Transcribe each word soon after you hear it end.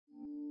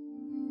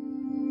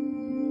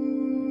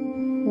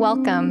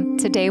Welcome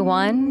to day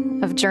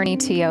 1 of Journey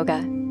to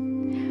Yoga.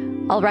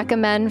 I'll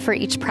recommend for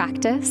each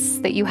practice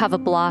that you have a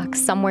block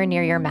somewhere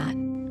near your mat.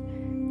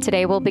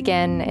 Today we'll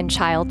begin in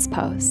Child's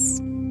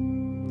Pose.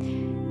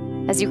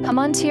 As you come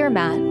onto your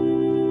mat,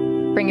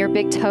 bring your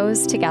big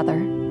toes together.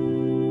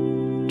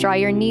 Draw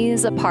your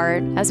knees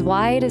apart as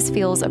wide as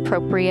feels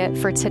appropriate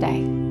for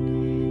today,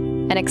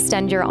 and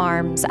extend your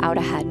arms out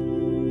ahead.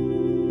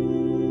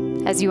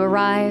 As you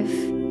arrive,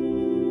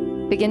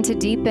 begin to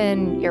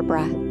deepen your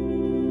breath.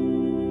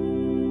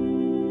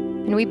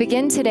 And we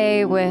begin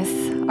today with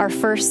our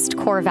first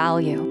core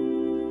value,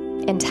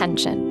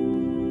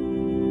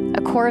 intention.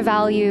 A core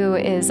value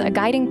is a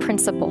guiding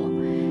principle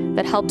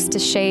that helps to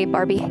shape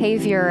our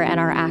behavior and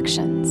our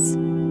actions.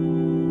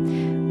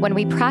 When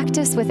we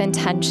practice with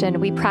intention,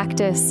 we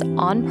practice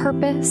on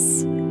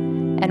purpose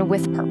and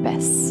with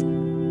purpose.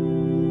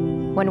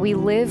 When we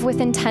live with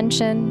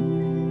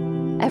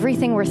intention,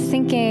 everything we're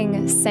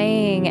thinking,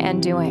 saying,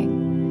 and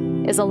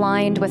doing is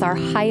aligned with our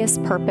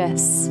highest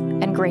purpose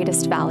and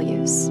greatest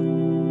values.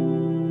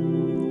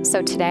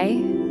 So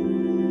today,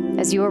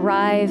 as you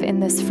arrive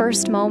in this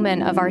first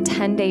moment of our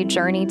 10-day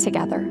journey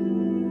together,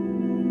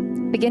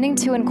 beginning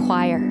to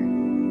inquire,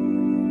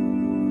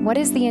 what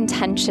is the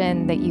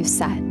intention that you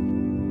set?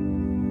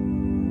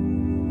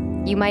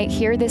 You might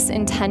hear this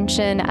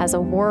intention as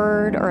a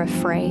word or a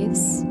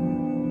phrase.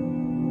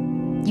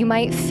 You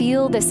might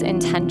feel this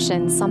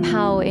intention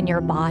somehow in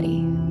your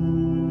body.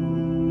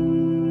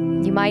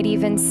 You might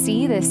even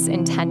see this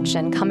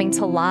intention coming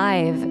to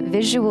life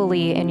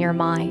visually in your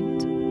mind.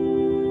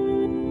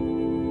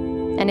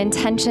 An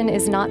intention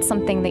is not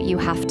something that you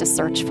have to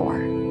search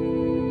for.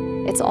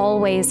 It's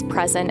always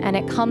present, and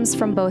it comes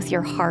from both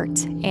your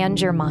heart and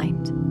your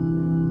mind.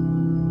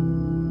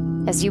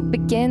 As you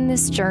begin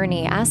this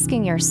journey,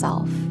 asking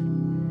yourself,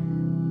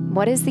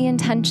 what is the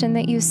intention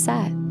that you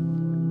set?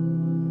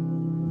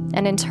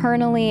 And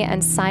internally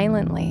and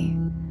silently,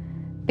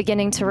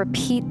 beginning to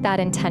repeat that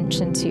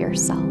intention to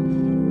yourself.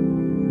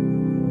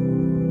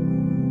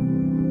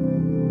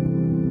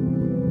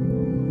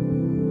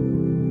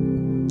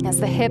 As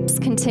the hips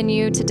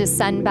continue to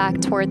descend back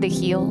toward the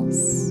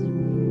heels,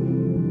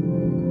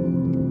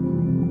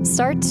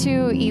 start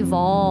to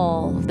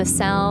evolve the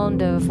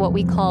sound of what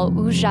we call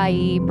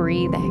ujjayi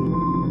breathing,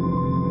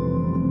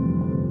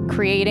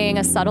 creating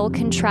a subtle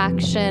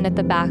contraction at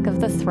the back of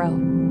the throat,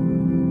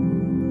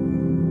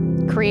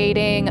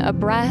 creating a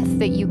breath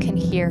that you can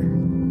hear,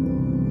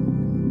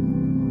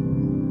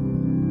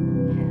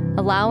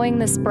 allowing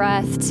this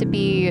breath to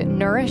be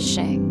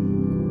nourishing.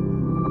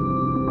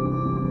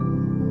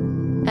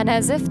 And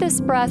as if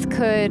this breath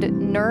could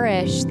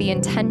nourish the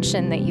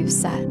intention that you've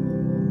set.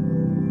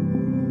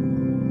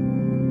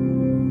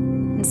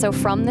 And so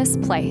from this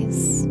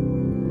place,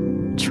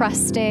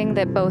 trusting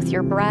that both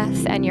your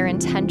breath and your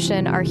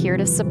intention are here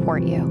to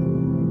support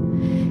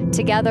you,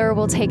 together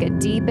we'll take a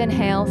deep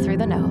inhale through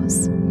the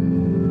nose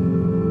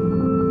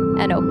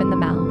and open the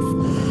mouth.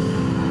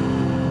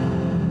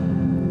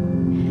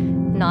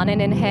 And on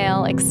an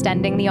inhale,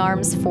 extending the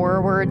arms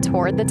forward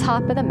toward the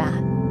top of the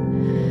mat.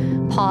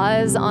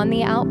 Pause on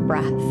the out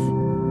breath,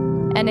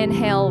 and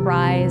inhale,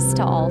 rise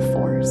to all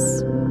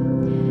fours.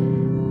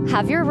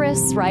 Have your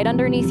wrists right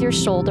underneath your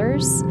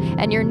shoulders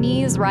and your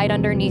knees right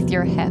underneath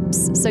your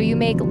hips, so you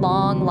make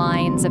long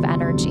lines of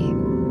energy.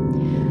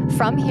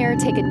 From here,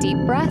 take a deep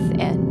breath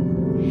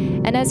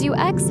in, and as you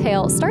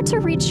exhale, start to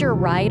reach your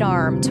right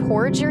arm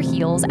towards your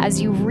heels as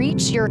you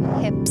reach your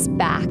hips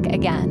back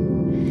again.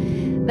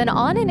 Then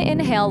on an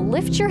inhale,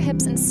 lift your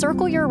hips and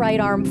circle your right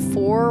arm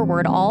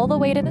forward all the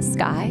way to the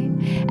sky.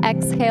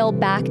 Exhale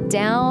back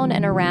down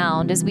and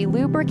around as we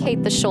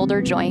lubricate the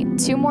shoulder joint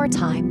 2 more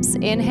times.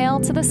 Inhale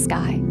to the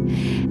sky.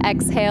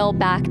 Exhale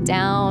back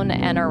down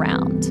and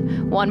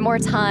around. 1 more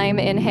time.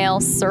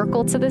 Inhale,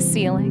 circle to the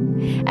ceiling.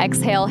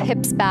 Exhale,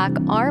 hips back,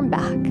 arm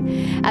back.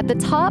 At the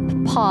top,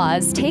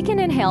 pause. Take an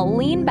inhale,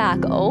 lean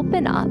back,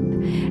 open up.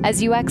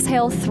 As you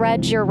exhale,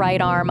 thread your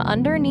right arm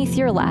underneath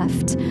your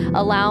left,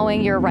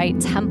 allowing your right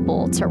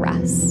temple to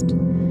rest.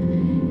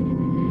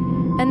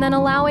 And then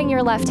allowing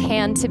your left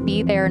hand to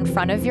be there in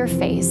front of your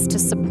face to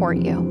support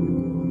you.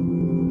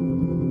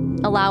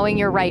 Allowing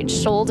your right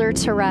shoulder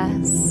to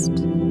rest,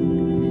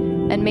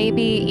 and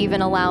maybe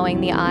even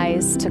allowing the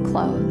eyes to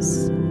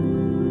close.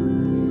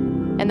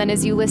 And then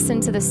as you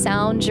listen to the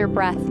sound your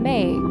breath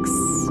makes,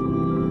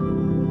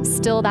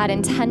 still that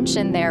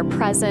intention there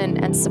present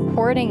and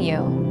supporting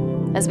you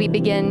as we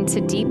begin to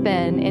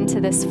deepen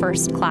into this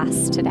first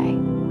class today.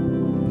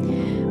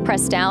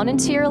 Press down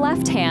into your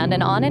left hand,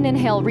 and on an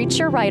inhale, reach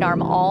your right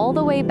arm all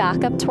the way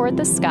back up toward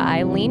the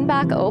sky. Lean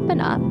back, open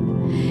up,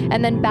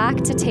 and then back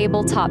to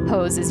tabletop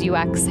pose as you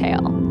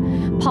exhale.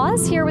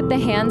 Pause here with the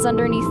hands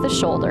underneath the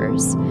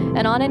shoulders,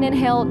 and on an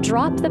inhale,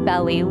 drop the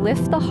belly,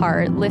 lift the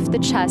heart, lift the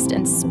chest,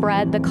 and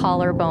spread the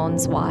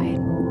collarbones wide.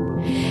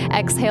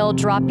 Exhale,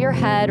 drop your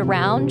head,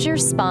 round your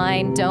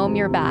spine, dome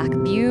your back.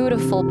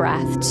 Beautiful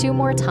breath. 2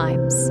 more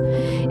times.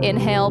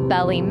 Inhale,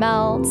 belly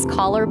melts,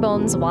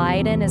 collarbones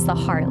widen as the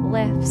heart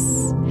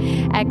lifts.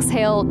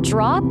 Exhale,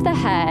 drop the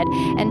head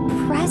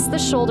and press the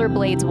shoulder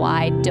blades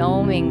wide,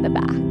 doming the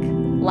back.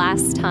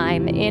 Last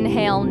time,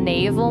 inhale,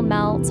 navel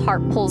melts,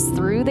 heart pulls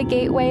through the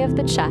gateway of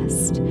the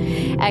chest.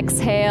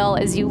 Exhale,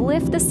 as you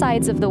lift the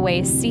sides of the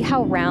waist, see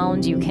how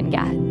round you can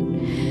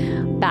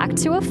get. Back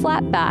to a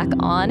flat back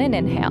on an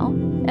inhale,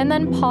 and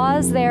then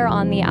pause there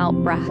on the out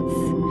breath.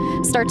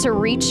 Start to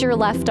reach your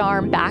left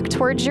arm back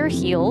towards your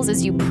heels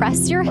as you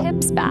press your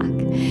hips back.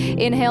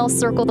 Inhale,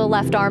 circle the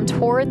left arm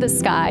toward the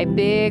sky,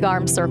 big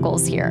arm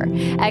circles here.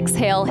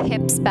 Exhale,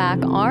 hips back,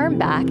 arm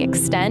back,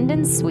 extend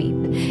and sweep.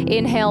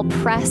 Inhale,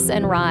 press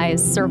and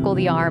rise, circle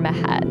the arm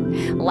ahead.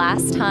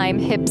 Last time,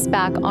 hips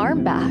back,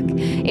 arm back.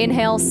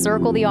 Inhale,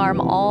 circle the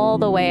arm all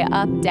the way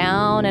up,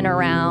 down and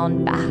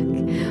around, back.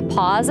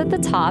 Pause at the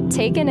top,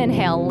 take an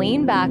inhale,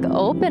 lean back,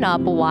 open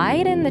up,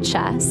 widen the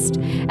chest.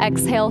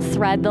 Exhale,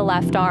 thread the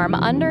left arm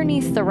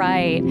underneath the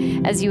right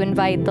as you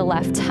invite the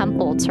left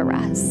temple to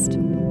rest.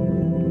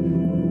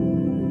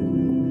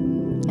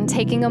 And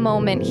taking a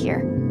moment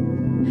here,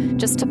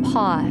 just to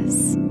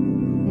pause,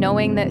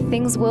 knowing that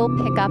things will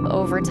pick up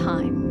over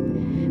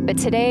time. But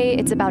today,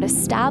 it's about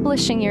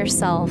establishing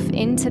yourself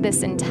into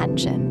this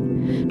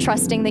intention,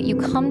 trusting that you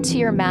come to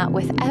your mat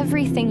with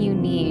everything you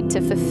need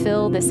to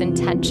fulfill this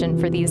intention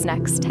for these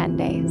next 10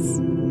 days.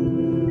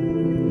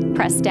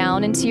 Press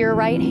down into your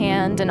right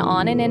hand, and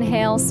on an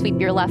inhale, sweep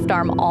your left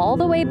arm all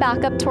the way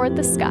back up toward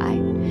the sky.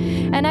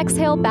 And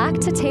exhale back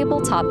to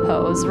tabletop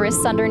pose,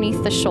 wrists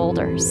underneath the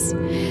shoulders.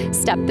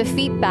 Step the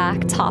feet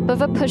back, top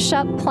of a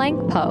push-up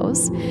plank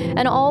pose,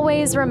 and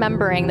always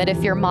remembering that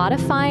if you're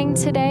modifying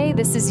today,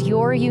 this is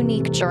your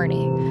unique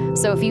journey.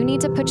 So if you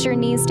need to put your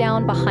knees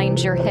down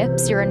behind your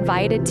hips, you're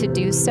invited to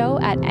do so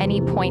at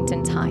any point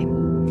in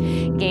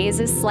time. Gaze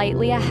is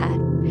slightly ahead.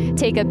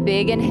 Take a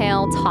big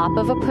inhale, top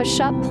of a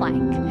push-up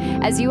plank.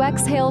 As you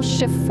exhale,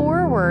 shift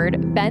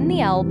forward, bend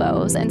the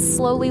elbows, and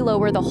slowly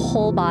lower the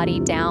whole body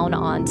down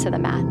onto the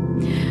mat.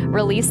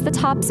 Release the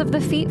tops of the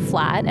feet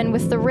flat, and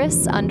with the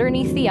wrists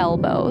underneath the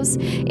elbows,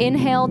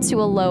 inhale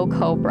to a low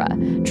cobra.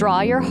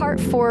 Draw your heart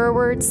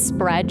forward,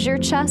 spread your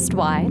chest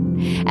wide.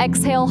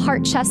 Exhale,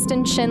 heart, chest,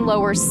 and chin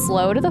lower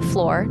slow to the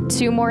floor.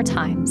 2 more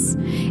times.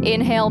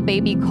 Inhale,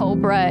 baby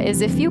cobra,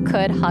 as if you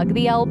could, hug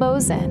the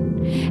elbows in.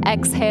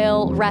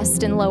 Exhale,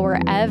 rest and lower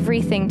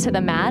everything to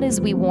the mat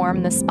as we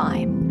warm the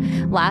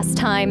spine. Last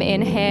time,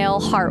 inhale,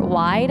 heart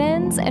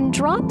widens and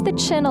drop the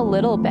chin a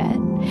little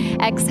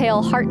bit.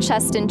 Exhale, heart,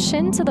 chest, and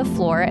chin to the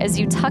floor as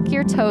you tuck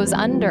your toes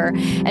under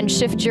and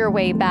shift your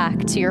way back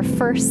to your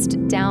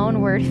first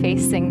downward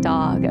facing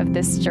dog of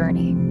this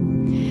journey.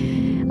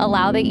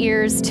 Allow the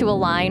ears to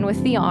align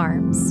with the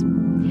arms.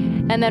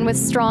 And then with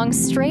strong,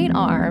 straight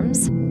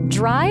arms,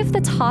 drive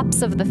the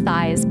tops of the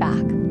thighs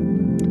back.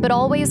 But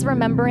always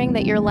remembering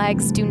that your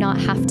legs do not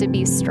have to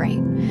be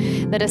straight,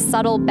 that a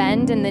subtle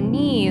bend in the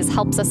knees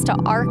helps us to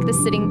arc the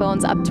sitting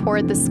bones up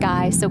toward the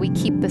sky so we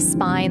keep the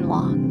spine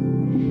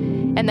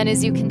long. And then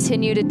as you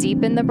continue to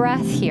deepen the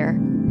breath here,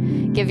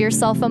 give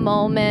yourself a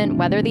moment,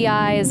 whether the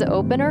eyes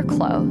open or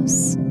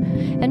close,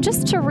 and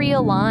just to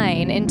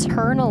realign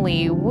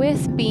internally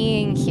with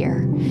being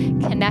here,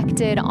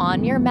 connected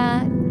on your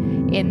mat,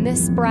 in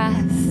this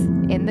breath,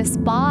 in this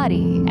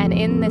body, and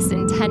in this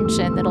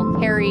intention that'll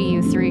carry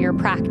you through your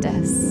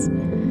practice.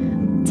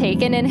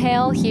 Take an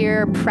inhale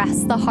here,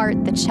 press the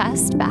heart, the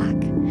chest back.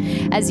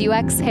 As you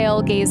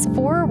exhale, gaze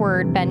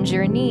forward, bend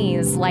your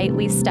knees,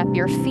 lightly step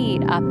your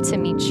feet up to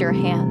meet your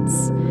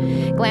hands.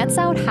 Glance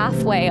out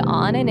halfway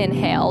on an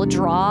inhale,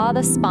 draw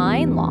the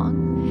spine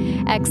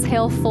long.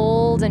 Exhale,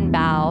 fold and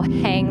bow,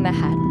 hang the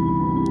head.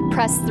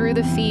 Press through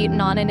the feet,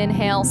 and on an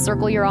inhale,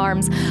 circle your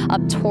arms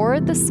up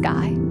toward the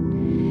sky.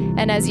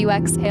 And as you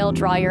exhale,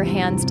 draw your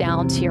hands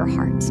down to your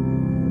heart.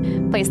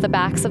 Place the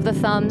backs of the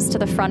thumbs to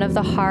the front of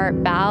the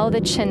heart, bow the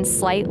chin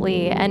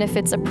slightly, and if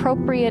it's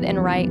appropriate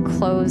and right,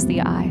 close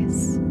the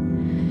eyes.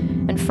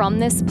 And from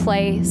this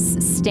place,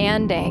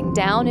 standing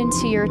down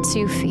into your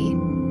 2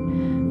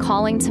 feet,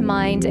 calling to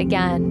mind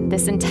again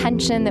this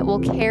intention that will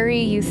carry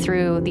you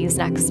through these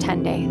next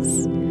 10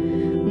 days.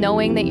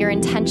 Knowing that your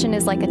intention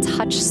is like a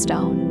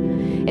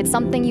touchstone. It's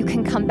something you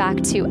can come back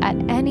to at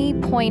any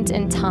point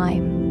in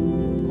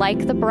time.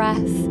 Like the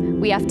breath,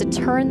 we have to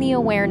turn the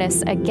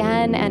awareness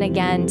again and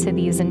again to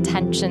these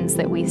intentions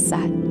that we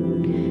set.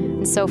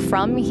 And so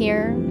from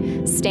here,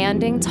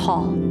 standing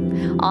tall,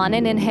 on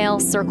an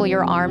inhale, circle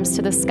your arms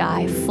to the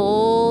sky,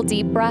 full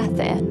deep breath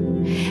in.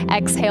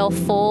 Exhale,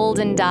 fold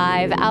and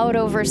dive out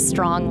over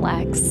strong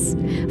legs.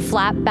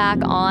 Flat back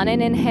on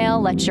an inhale,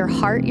 let your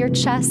heart, your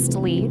chest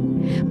lead.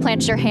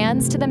 Plant your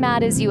hands to the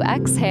mat as you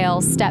exhale,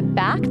 step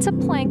back to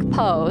plank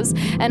pose,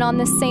 and on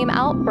the same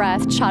out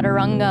breath,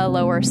 chaturanga,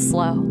 lower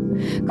slow.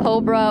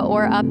 Cobra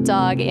or up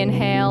dog,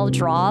 inhale,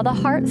 draw the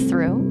heart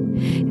through.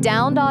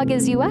 Down dog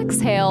as you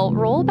exhale,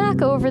 roll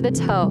back over the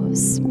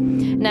toes.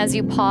 And as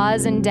you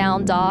pause in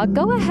down dog,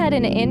 go ahead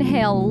and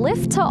inhale,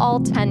 lift to all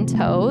 10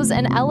 toes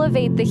and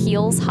elevate the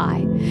heels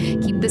high.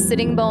 Keep the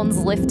sitting bones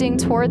lifting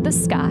toward the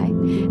sky.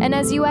 And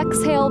as you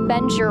exhale,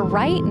 bend your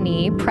right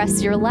knee,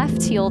 press your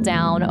left heel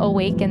down,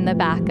 awaken the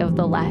back of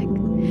the leg.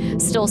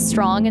 Still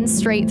strong and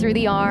straight through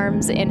the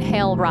arms.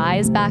 Inhale,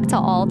 rise back to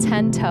all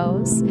 10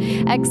 toes.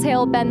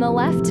 Exhale, bend the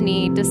left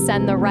knee,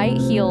 descend the right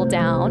heel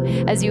down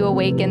as you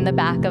awaken the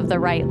back of the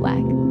right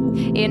leg.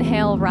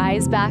 Inhale,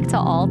 rise back to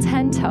all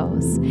 10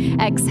 toes.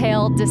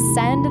 Exhale,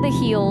 descend the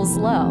heels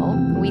low.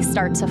 We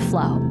start to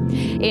flow.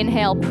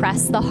 Inhale,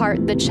 press the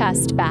heart, the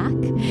chest back.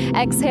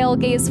 Exhale,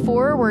 gaze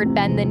forward,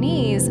 bend the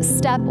knees,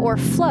 step or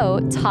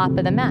float, top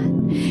of the mat.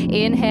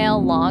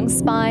 Inhale, long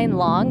spine,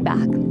 long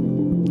back.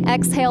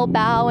 Exhale,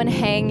 bow and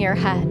hang your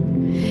head.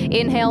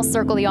 Inhale,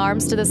 circle the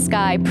arms to the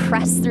sky,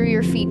 press through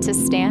your feet to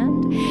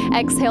stand.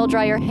 Exhale,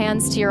 draw your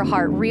hands to your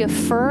heart,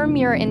 reaffirm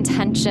your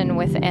intention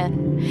within.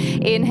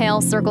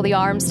 Inhale, circle the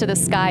arms to the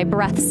sky,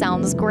 breath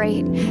sounds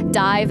great.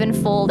 Dive and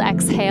fold,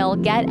 exhale,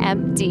 get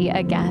empty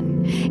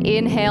again.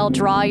 Inhale,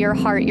 draw your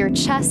heart, your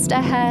chest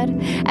ahead.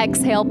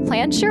 Exhale,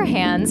 plant your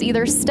hands,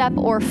 either step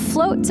or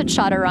float to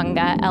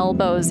chaturanga,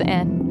 elbows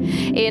in.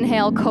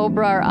 Inhale,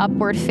 cobra or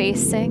upward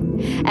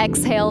facing.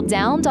 Exhale,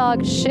 down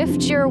dog,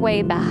 shift your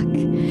way back.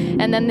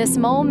 And then this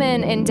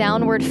moment in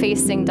downward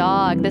facing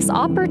dog, this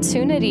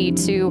opportunity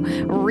to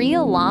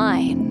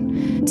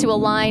realign, to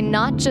align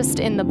not just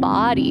in the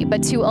body,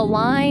 but to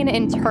align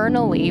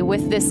internally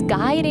with this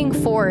guiding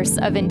force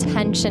of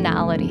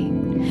intentionality.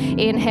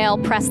 Inhale,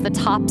 press the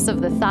tops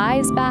of the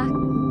thighs back.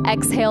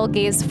 Exhale,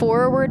 gaze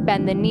forward,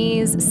 bend the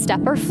knees,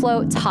 step or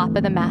float, top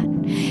of the mat.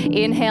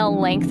 Inhale,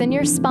 lengthen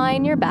your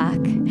spine, your back.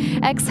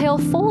 Exhale,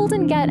 fold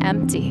and get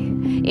empty.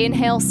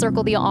 Inhale,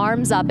 circle the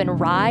arms up and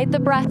ride the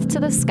breath to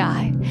the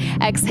sky.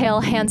 Exhale,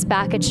 hands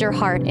back at your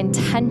heart,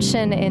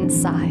 intention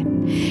inside.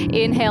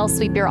 Inhale,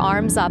 sweep your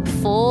arms up,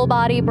 full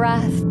body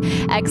breath.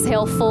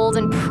 Exhale, fold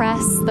and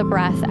press the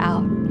breath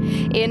out.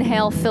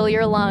 Inhale, fill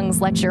your lungs,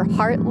 let your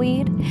heart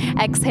lead.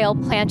 Exhale,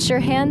 plant your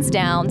hands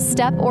down,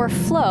 step or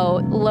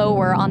float,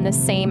 lower on the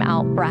same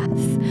out breath.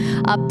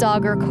 Up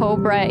dog or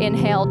cobra,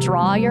 inhale,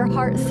 draw your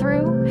heart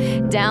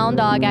through. Down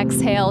dog,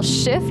 exhale,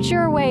 shift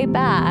your way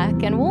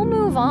back, and we'll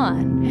move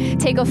on.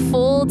 Take a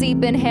full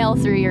deep inhale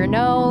through your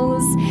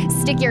nose,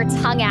 stick your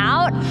tongue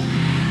out.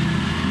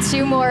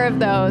 2 more of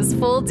those.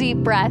 Full deep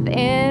breath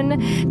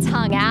in,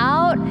 tongue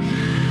out.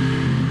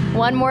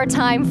 1 more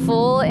time,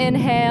 full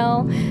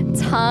inhale,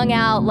 tongue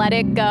out, let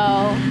it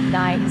go.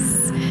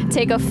 Nice.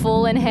 Take a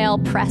full inhale,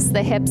 press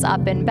the hips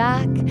up and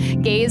back.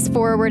 Gaze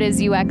forward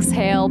as you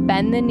exhale,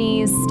 bend the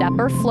knees, step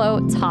or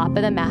float, top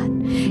of the mat.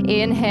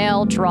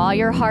 Inhale, draw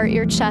your heart,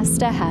 your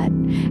chest ahead.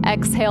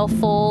 Exhale,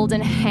 fold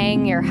and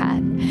hang your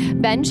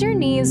head. Bend your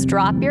knees,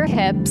 drop your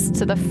hips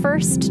to the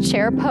first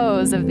chair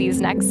pose of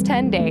these next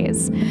 10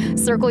 days.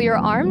 Circle your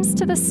arms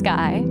to the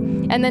sky,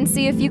 and then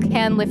see if you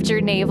can lift your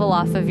navel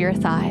off of your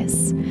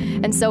thighs.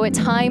 And so at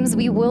times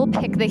we will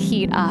pick the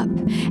heat up.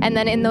 And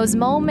then in those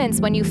moments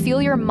when you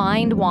feel your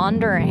mind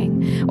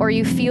wandering or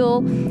you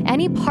feel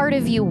any part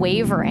of you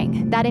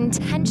wavering, that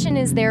intention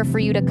is there for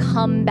you to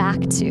come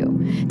back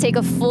to. Take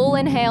a full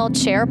inhale,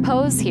 chair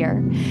pose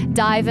here.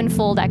 Dive and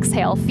fold,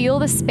 exhale. Feel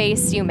the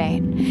space you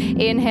made.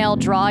 Inhale,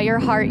 draw your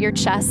heart, your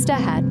chest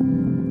ahead.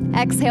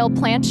 Exhale,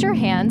 plant your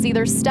hands,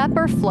 either step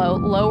or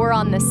float, lower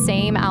on the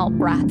same out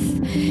breath.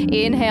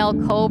 Inhale,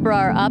 cobra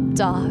or up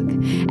dog.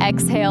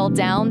 Exhale,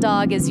 down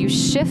dog as you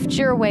shift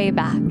your way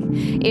back.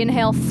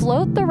 Inhale,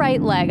 float the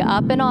right leg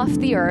up and off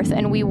the earth,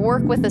 and we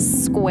work with a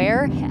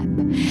square hip.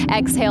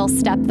 Exhale,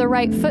 step the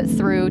right foot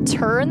through,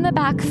 turn the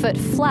back foot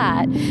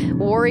flat.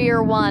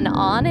 Warrior 1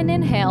 on an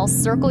inhale,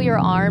 circle your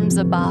arms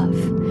above.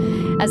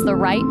 As the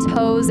right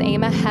toes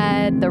aim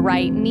ahead, the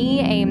right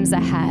knee aims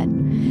ahead.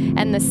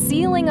 And the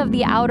ceiling of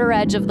the outer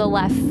edge of the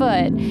left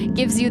foot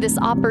gives you this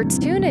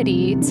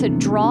opportunity to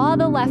draw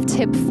the left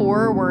hip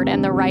forward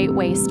and the right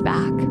waist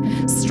back.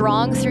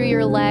 Strong through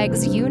your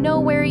legs, you know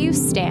where you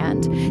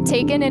stand.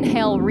 Take an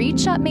inhale,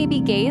 reach up, maybe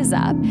gaze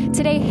up.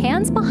 Today,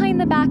 hands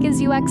behind the back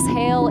as you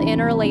exhale,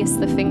 interlace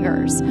the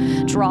fingers.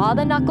 Draw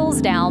the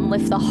knuckles down,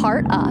 lift the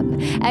heart up.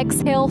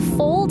 Exhale,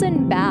 fold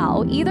and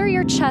bow, either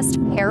your chest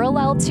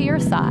parallel to your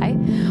thigh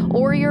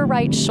or your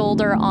right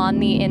shoulder on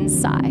the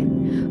inside.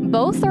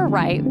 Both are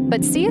right,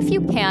 but see if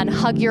you can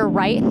hug your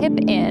right hip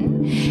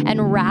in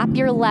and wrap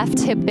your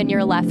left hip and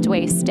your left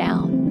waist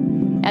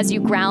down. As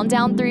you ground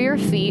down through your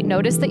feet,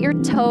 notice that your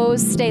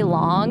toes stay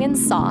long and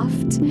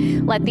soft.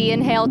 Let the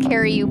inhale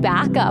carry you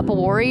back up.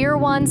 Warrior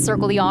 1,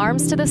 circle the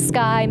arms to the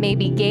sky,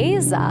 maybe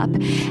gaze up.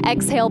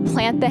 Exhale,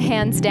 plant the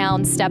hands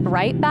down, step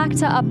right back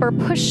to upper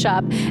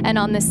push-up, and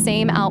on the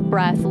same out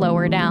breath,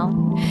 lower down.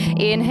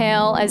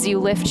 Inhale as you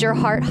lift your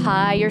heart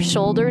high, your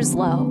shoulders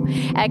low.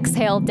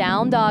 Exhale,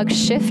 down dog,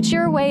 shift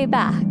your way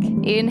back.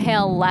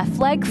 Inhale, left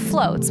leg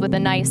floats with a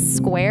nice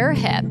square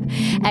hip.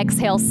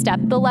 Exhale, step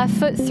the left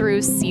foot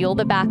through, seal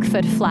the back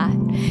foot flat.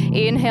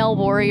 Inhale,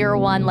 warrior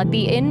one. Let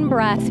the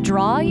in-breath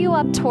draw you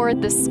up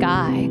toward the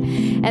sky.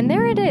 And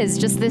there it is,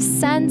 just this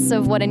sense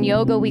of what in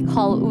yoga we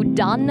call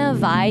Udana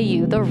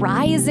Vayu, the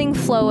rising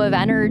flow of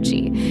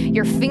energy.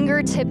 Your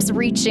fingertips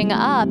reaching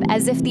up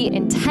as if the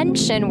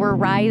intention were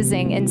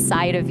rising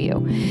inside of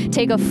you.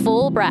 Take a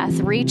full breath,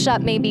 reach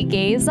up, maybe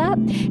gaze up,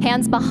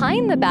 hands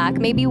behind the back,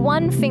 maybe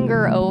one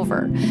finger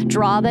over.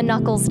 Draw the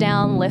knuckles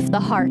down, lift the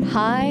heart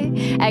high.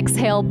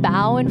 Exhale,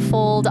 bow and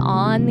fold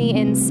on the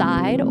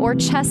inside or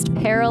chest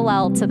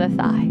parallel to the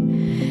thigh.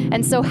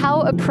 And so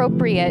how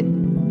appropriate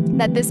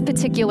that this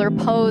particular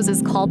pose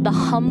is called the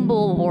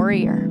humble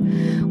warrior.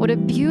 What a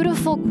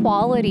beautiful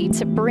quality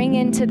to bring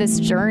into this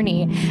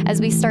journey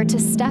as we start to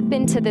step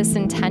into this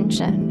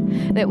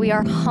intention, that we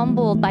are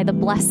humbled by the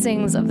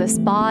blessings of this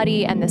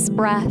body and this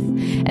breath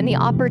and the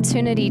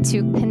opportunity to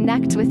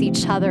connect with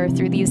each other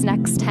through these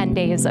next 10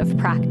 days of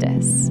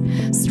practice.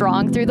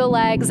 Strong through the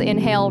legs,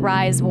 inhale,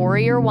 rise,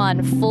 warrior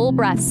one, full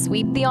breath,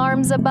 sweep the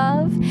arms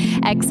above.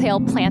 Exhale,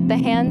 plant the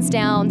hands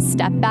down,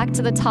 step back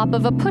to the top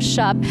of a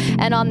push-up,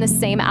 and on the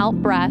same out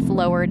breath,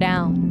 lower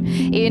down.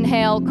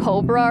 Inhale,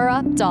 cobra or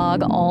up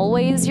dog,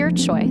 always your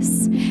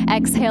choice.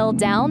 Exhale,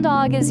 down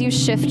dog as you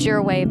shift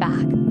your way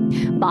back.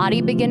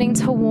 Body beginning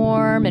to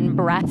warm and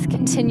breath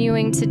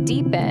continuing to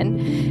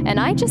deepen. And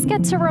I just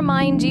get to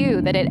remind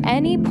you that at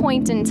any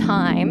point in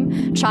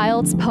time,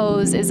 child's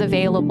pose is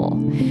available.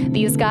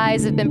 These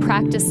guys have been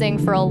practicing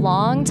for a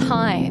long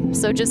time,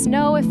 so just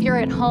know if you're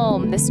at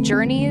home, this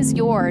journey is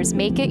yours.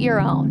 Make it your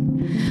own.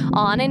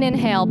 On an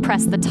inhale,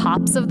 press the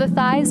tops of the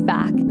thighs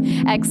back.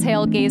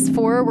 Exhale, gaze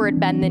forward,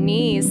 bend the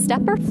knees,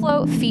 step or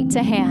float feet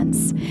to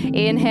hands.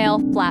 Inhale,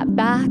 flat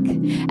back.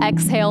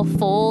 Exhale,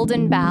 fold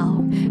and bow.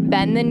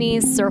 Bend the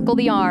knees, circle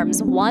the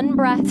arms. One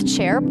breath,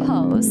 chair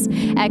pose.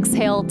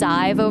 Exhale,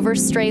 dive over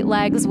straight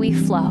legs, we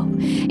flow.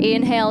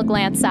 Inhale,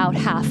 glance out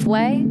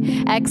halfway.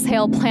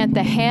 Exhale, plant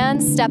the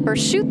hands, step or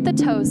shoot the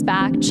toes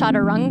back.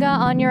 Chaturanga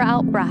on your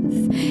out breath.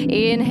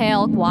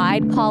 Inhale,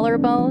 wide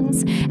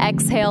collarbones.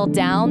 Exhale,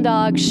 down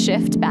dog,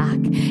 shift back.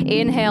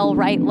 Inhale,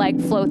 right leg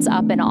floats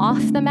up and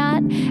off the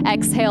mat.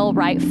 Exhale,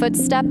 right foot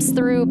steps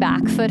through,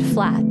 back foot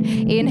flat.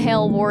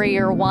 Inhale,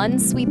 warrior one,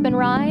 sweep and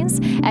rise.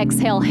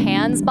 Exhale,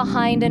 hands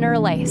behind,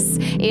 interlace.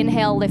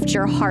 Inhale, lift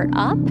your heart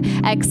up.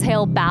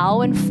 Exhale,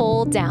 bow and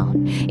fold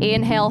down.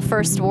 Inhale,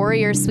 first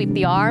warrior, sweep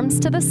the arms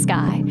to the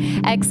sky.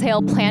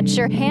 Exhale, plant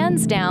your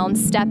hands down,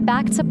 step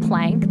back to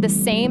plank. The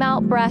same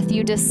out breath,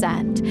 you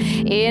descend.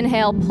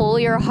 Inhale, pull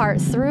your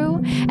heart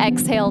through.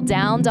 Exhale,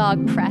 down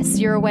dog, press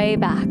your way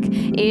back.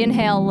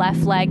 Inhale,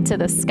 left leg to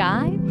the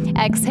sky.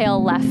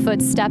 Exhale, left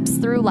foot steps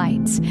through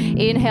light.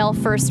 Inhale,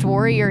 first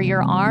warrior,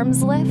 your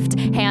arms lift.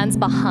 Hands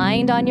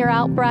behind on your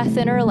out breath,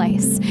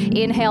 interlace.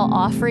 Inhale,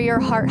 offer your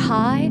heart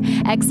high.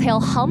 Exhale,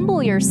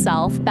 humble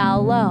yourself, bow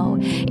low.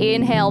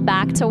 Inhale,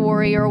 back to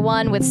warrior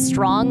one. With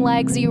strong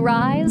legs, you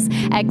rise.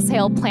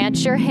 Exhale,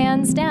 plant your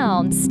hands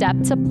down, step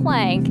to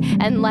plank,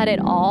 and let it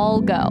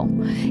all go.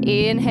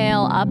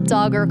 Inhale, up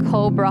dog or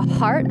cobra,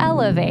 heart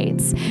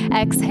elevates.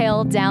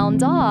 Exhale, down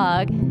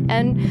dog,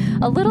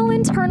 and a little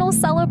internal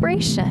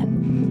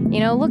celebration. You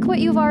know, look what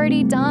you've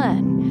already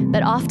done.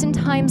 That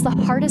oftentimes the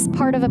hardest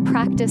part of a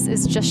practice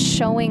is just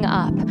showing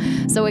up.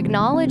 So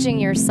acknowledging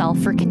yourself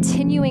for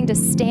continuing to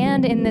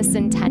stand in this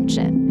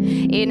intention.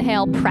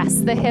 Inhale, press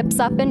the hips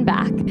up and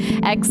back.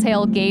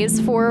 Exhale, gaze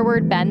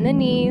forward, bend the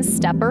knees,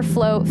 step or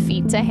float,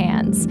 feet to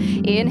hands.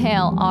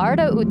 Inhale,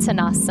 Ardha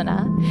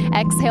Uttanasana.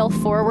 Exhale,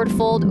 forward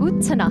fold,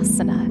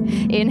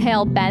 Uttanasana.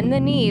 Inhale, bend the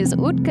knees,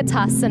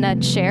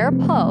 Utkatasana, chair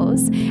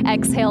pose.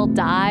 Exhale,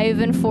 dive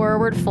and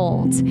forward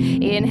fold.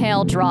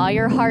 Inhale, draw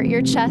your heart,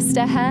 your chest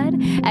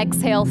ahead.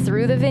 Exhale,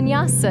 through the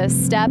vinyasa,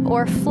 step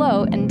or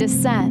float and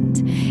descend.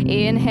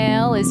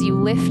 Inhale as you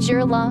lift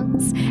your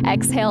lungs.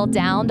 Exhale,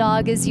 down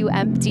dog as you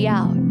empty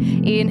out.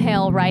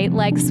 Inhale, right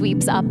leg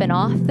sweeps up and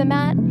off the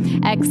mat.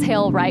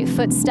 Exhale, right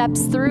foot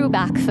steps through,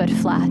 back foot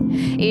flat.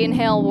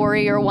 Inhale,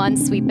 warrior one,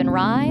 sweep and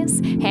rise.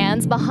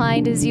 Hands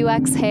behind as you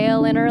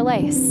exhale,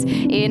 interlace.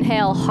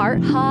 Inhale,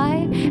 heart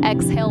high.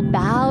 Exhale,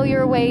 bow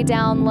your way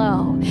down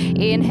low.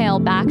 Inhale,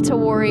 back to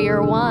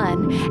warrior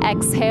one.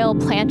 Exhale,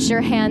 plant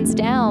your hands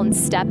down,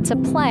 step to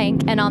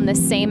plank, and on the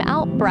same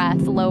out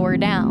breath, lower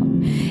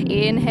down.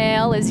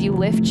 Inhale as you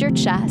lift your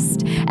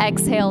chest.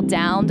 Exhale,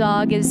 down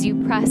dog as you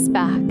press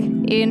back.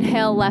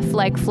 Inhale, left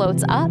leg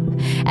floats up.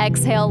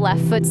 Exhale,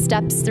 left foot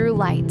steps through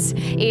light.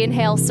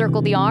 Inhale,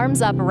 circle the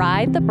arms up,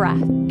 ride the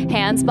breath.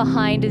 Hands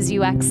behind as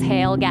you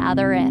exhale,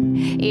 gather in.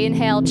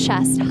 Inhale,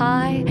 chest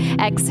high.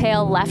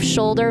 Exhale, left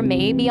shoulder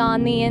maybe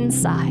on the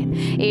inside.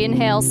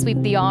 Inhale,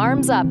 sweep the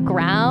arms up,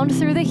 ground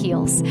through the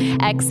heels.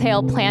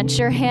 Exhale, plant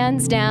your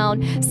hands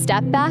down,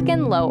 step back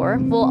and lower.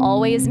 We'll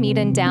always meet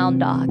in down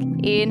dog.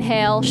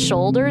 Inhale,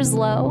 shoulders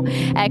low.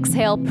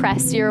 Exhale,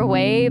 press your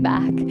way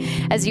back.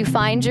 As you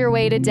find your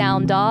way to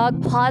down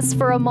dog, pause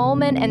for a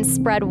moment and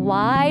spread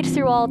wide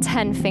through all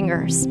 10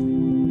 fingers.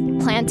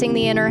 Planting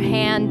the inner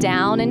hand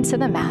down into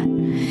the mat.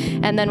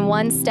 And then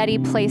one steady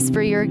place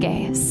for your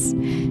gaze.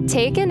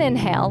 Take an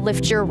inhale,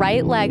 lift your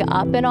right leg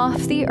up and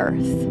off the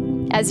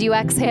earth. As you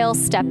exhale,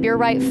 step your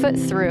right foot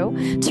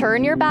through,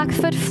 turn your back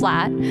foot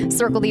flat,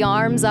 circle the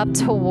arms up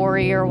to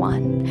Warrior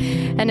One.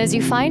 And as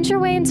you find your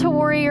way into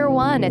Warrior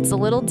One, it's a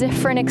little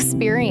different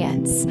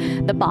experience.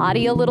 The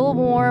body a little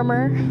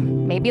warmer,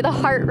 maybe the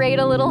heart rate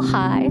a little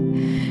high.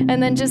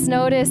 And then just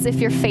notice if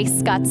your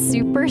face got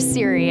super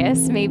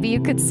serious, maybe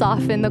you could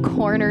soften the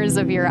corners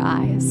of your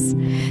eyes.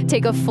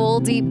 Take a full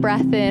deep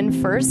breath in,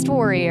 first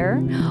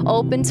warrior,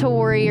 open to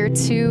Warrior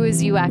Two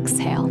as you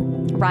exhale.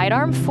 Right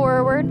arm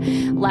forward,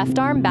 left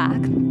arm back.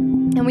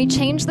 And we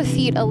change the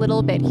feet a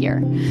little bit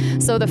here.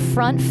 So the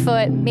front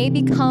foot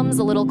maybe comes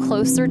a little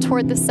closer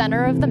toward the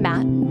center of the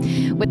mat,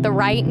 with the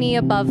right knee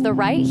above the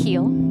right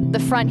heel.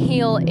 The front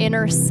heel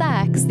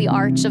intersects the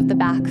arch of the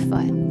back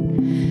foot.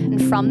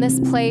 And from this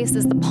place,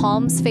 as the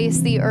palms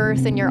face the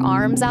earth and your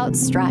arms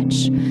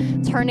outstretch,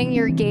 turning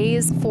your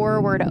gaze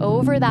forward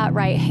over that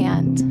right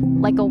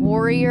hand, like a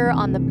warrior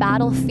on the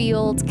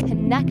battlefield,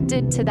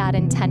 connected to that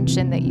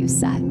intention that you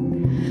set.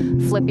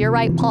 Flip your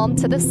right palm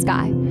to the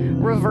sky.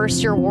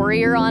 Reverse your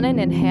warrior on an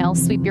inhale.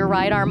 Sweep your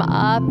right arm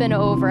up and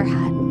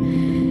overhead.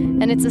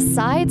 And it's a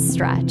side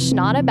stretch,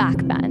 not a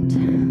back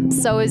bend.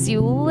 So as you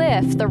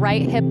lift the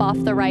right hip off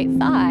the right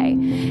thigh,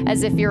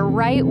 as if your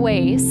right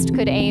waist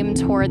could aim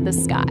toward the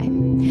sky.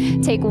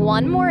 Take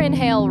one more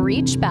inhale,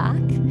 reach back.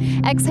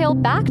 Exhale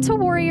back to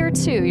Warrior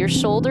Two, your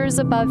shoulders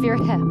above your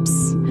hips.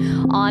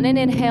 On an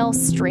inhale,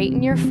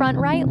 straighten your front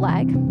right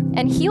leg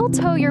and heel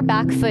toe your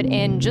back foot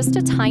in just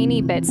a tiny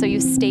bit so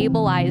you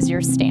stabilize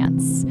your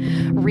stance.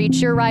 Reach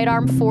your right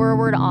arm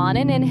forward on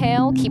an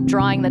inhale. Keep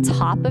drawing the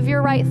top of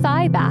your right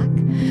thigh back.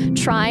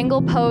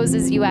 Triangle pose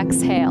as you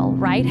exhale.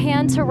 Right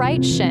hand to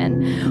right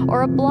shin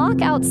or a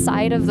block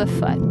outside of the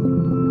foot.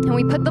 And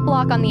we put the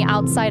block on the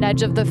outside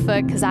edge of the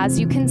foot because, as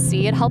you can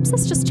see, it helps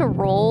us just to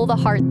roll the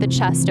heart, the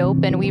chest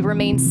open. We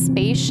remain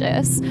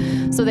spacious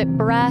so that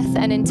breath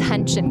and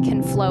intention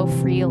can flow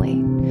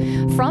freely.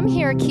 From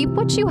here, keep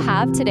what you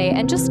have today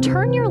and just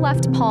turn your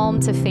left palm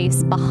to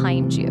face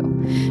behind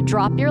you.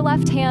 Drop your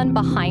left hand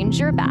behind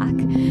your back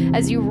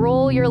as you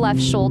roll your left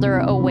shoulder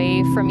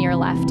away from your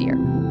left ear.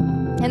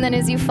 And then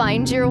as you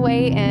find your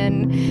way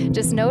in,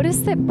 just notice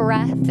that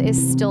breath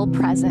is still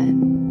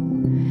present.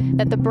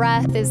 That the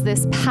breath is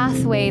this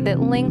pathway that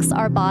links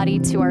our body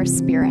to our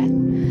spirit.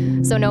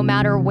 So no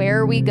matter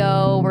where we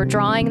go, we're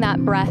drawing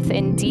that breath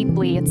in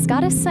deeply. It's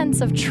got a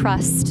sense of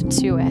trust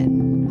to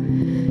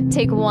it.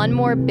 Take one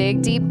more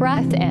big deep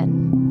breath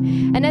in.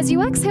 And as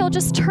you exhale,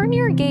 just turn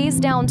your gaze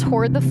down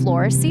toward the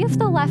floor. See if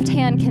the left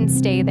hand can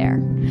stay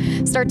there.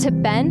 Start to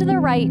bend the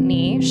right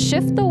knee,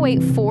 shift the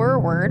weight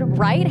forward,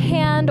 right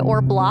hand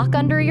or block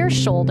under your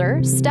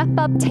shoulder, step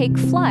up, take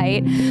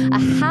flight, a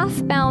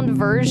half-bound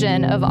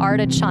version of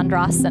Ardha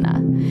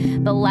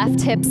Chandrasana. The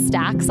left hip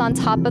stacks on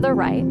top of the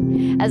right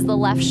as the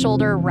left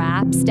shoulder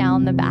wraps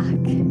down the back.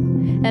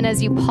 And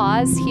as you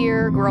pause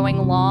here,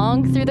 growing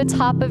long through the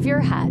top of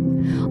your head,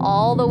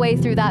 all the way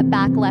through that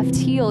back left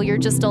heel, you're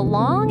just a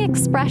long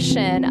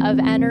expression of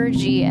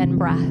energy and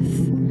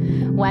breath.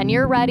 When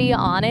you're ready,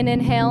 on an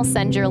inhale,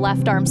 send your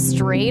left arm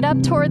straight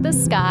up toward the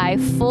sky,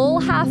 full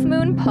half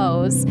moon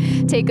pose.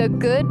 Take a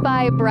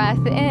goodbye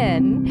breath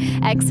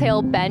in.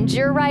 Exhale, bend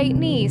your right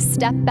knee,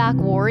 step back,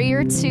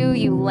 Warrior Two.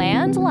 You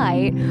land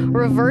light.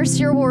 Reverse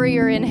your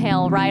warrior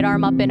inhale, right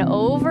arm up and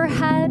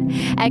overhead.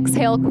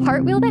 Exhale,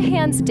 cartwheel the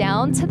hands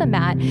down to the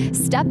mat.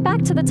 Step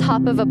back to the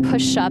top of a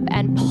push-up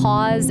and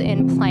pause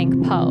in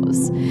plank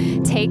pose.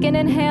 Take an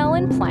inhale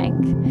in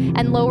plank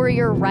and lower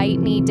your right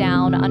knee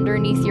down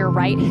underneath your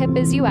right hip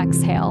as you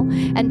exhale,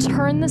 and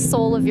turn the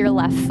sole of your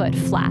left foot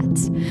flat.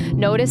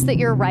 Notice that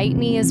your right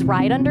knee is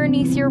right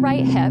underneath your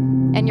right hip,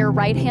 and your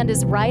right hand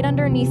is right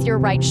underneath your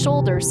right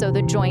shoulder so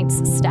the joints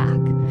stack.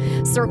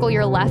 Circle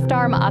your left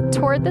arm up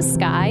toward the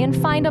sky and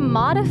find a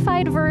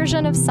modified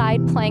version of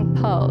side plank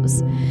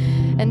pose.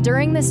 And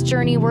during this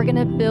journey, we're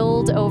gonna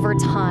build over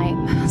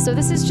time. So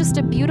this is just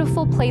a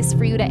beautiful place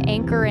for you to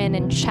anchor in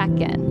and check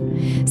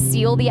in.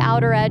 Seal the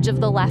outer edge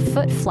of the left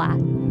foot flat.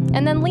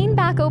 And then lean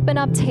back, open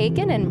up, take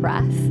an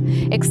in-breath.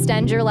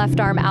 Extend your left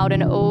arm out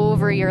and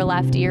over your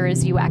left ear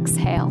as you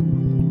exhale.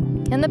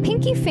 And the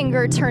pinky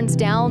finger turns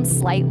down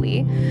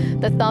slightly,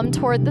 the thumb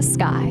toward the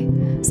sky.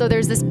 So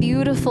there's this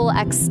beautiful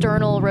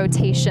external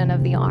rotation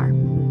of the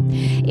arm.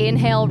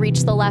 Inhale,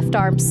 reach the left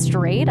arm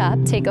straight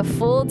up. Take a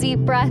full deep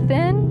breath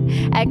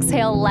in.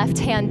 Exhale, left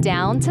hand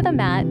down to the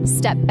mat.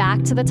 Step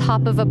back to the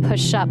top of a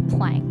push-up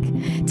plank.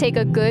 Take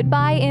a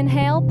goodbye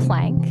inhale,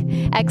 plank.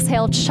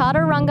 Exhale,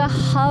 chaturanga,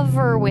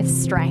 hover with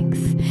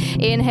strength.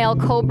 Inhale,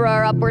 cobra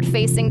or upward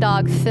facing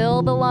dog.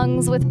 Fill the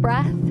lungs with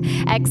breath.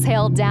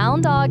 Exhale,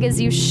 down dog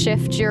as you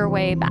shift your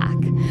way back.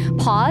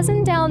 Pause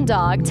in down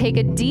dog. Take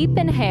a deep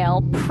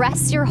inhale.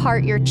 Press your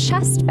heart, your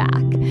chest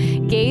back.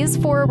 Gaze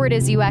forward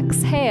as you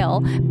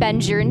exhale.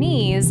 Bend your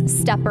knees.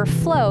 Step or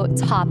float,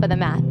 top of the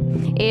mat.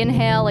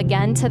 Inhale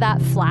again to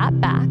that flat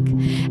back.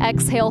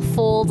 Exhale,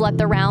 fold, let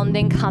the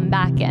rounding come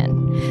back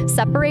in.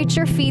 Separate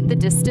your feet the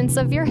distance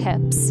of your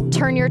hips.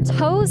 Turn your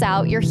toes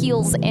out, your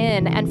heels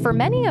in, and for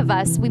many of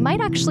us, we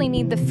might actually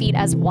need the feet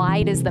as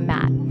wide as the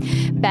mat.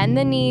 Bend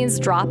the knees,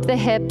 drop the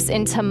hips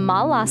into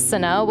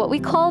malasana, what we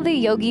call the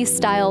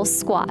yogi-style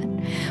squat.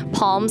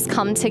 Palms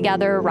come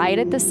together right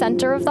at the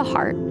center of the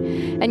heart,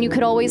 and you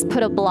could always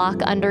put a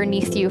block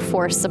underneath you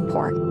for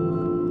support.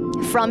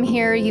 From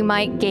here, you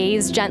might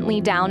gaze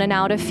gently down and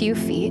out a few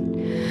feet,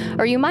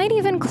 or you might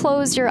even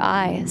close your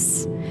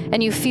eyes,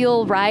 and you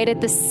feel right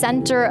at the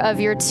center of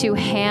your two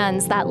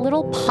hands, that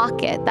little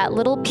pocket, that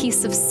little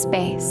piece of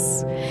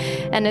space.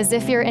 And as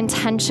if your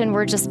intention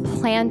were just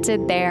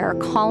planted there,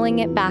 calling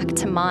it back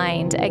to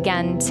mind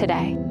again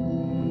today.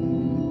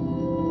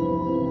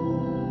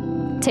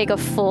 Take a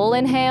full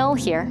inhale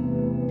here.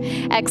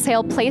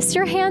 Exhale, place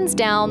your hands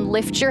down,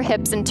 lift your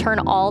hips, and turn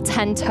all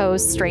 10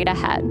 toes straight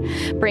ahead.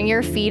 Bring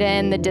your feet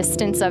in the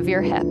distance of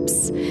your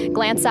hips.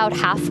 Glance out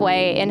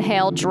halfway.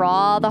 Inhale,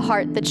 draw the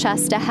heart, the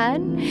chest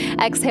ahead.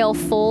 Exhale,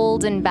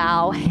 fold and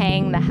bow,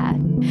 hang the head.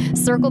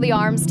 Circle the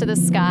arms to the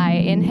sky.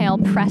 Inhale,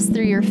 press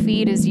through your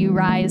feet as you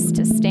rise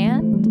to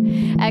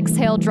stand.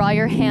 Exhale, draw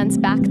your hands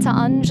back to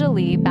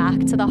Anjali, back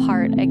to the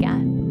heart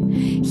again.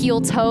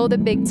 Heel toe the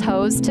big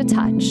toes to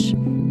touch,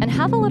 and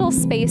have a little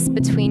space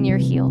between your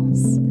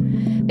heels.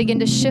 Begin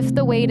to shift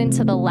the weight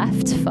into the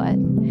left foot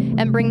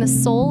and bring the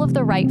sole of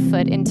the right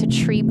foot into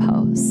tree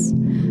pose.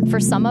 For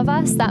some of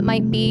us, that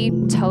might be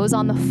toes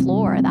on the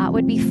floor. That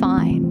would be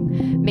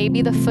fine.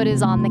 Maybe the foot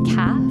is on the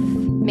calf.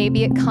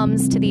 Maybe it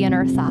comes to the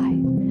inner thigh.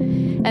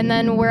 And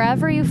then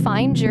wherever you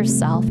find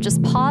yourself,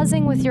 just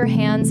pausing with your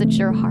hands at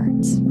your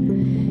heart.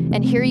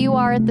 And here you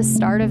are at the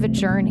start of a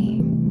journey.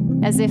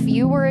 As if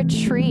you were a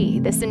tree,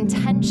 this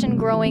intention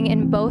growing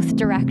in both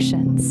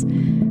directions.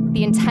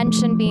 The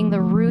intention being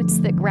the roots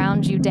that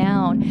ground you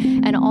down,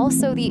 and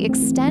also the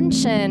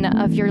extension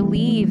of your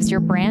leaves, your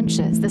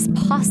branches, this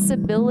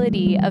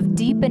possibility of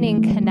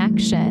deepening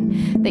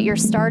connection that you're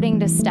starting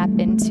to step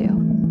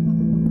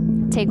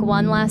into. Take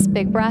one last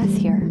big breath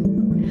here.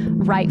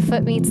 Right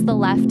foot meets the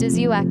left as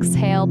you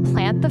exhale,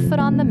 plant the foot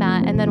on the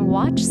mat, and then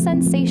watch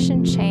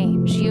sensation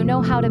change. You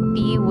know how to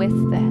be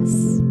with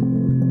this.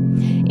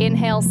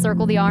 Inhale,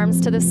 circle the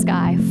arms to the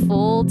sky.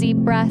 Full deep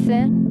breath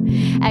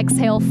in.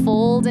 Exhale,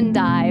 fold and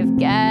dive.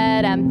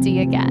 Get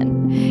empty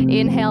again.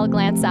 Inhale,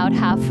 glance out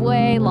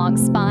halfway. Long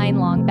spine,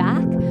 long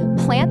back.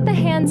 Plant the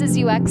hands as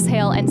you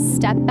exhale and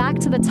step back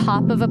to the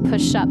top of a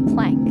push-up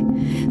plank.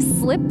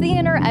 Slip the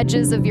inner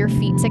edges of your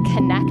feet to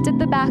connect at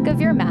the back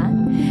of your mat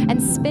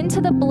and spin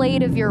to the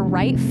blade of your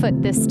right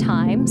foot this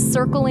time,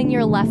 circling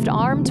your left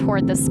arm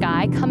toward the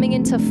sky, coming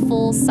into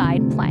full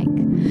side plank.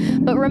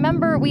 But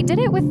remember, we did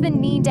it with the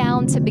knee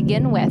down to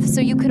begin with, so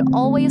you could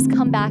always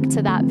come back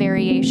to that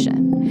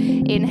variation.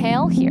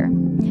 Inhale here.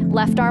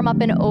 Left arm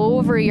up and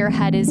over your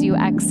head as you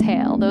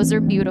exhale. Those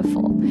are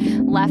beautiful.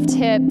 Left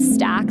hip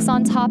stacks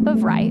on top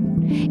of right.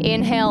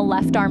 Inhale,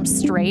 left arm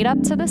straight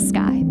up to the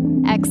sky.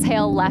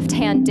 Exhale, left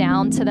hand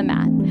down to the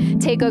mat.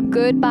 Take a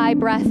goodbye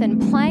breath in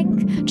plank.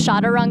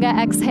 Chaturanga,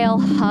 exhale,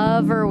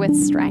 hover with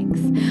strength.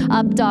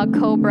 Up dog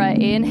cobra,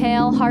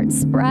 inhale, heart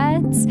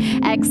spreads.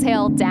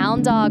 Exhale,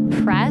 down dog,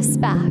 press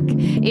back.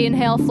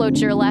 Inhale, float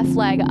your left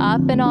leg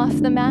up and off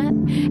the mat.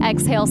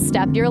 Exhale,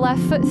 step your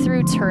left foot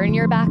through, turn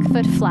your back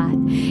foot flat.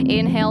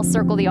 Inhale,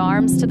 circle the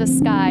arms to the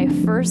sky,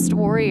 first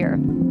warrior.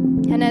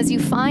 And as you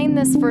find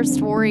this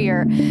first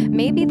warrior,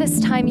 maybe this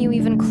time you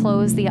even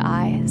close the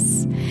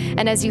eyes.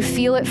 And as you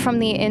feel it from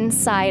the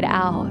inside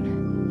out,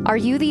 are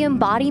you the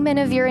embodiment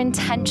of your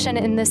intention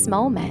in this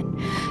moment?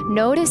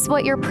 Notice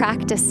what you're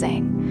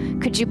practicing.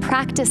 Could you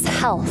practice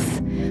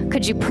health?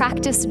 Could you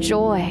practice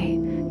joy?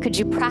 Could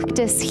you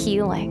practice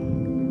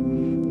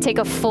healing? Take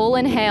a full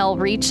inhale,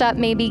 reach up,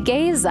 maybe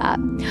gaze up.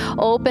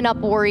 Open up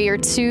warrior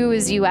two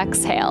as you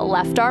exhale.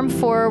 Left arm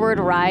forward,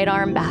 right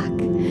arm back.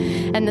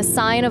 And the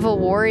sign of a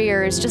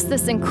warrior is just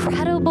this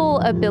incredible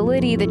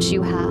ability that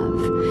you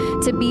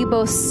have to be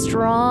both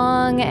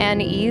strong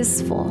and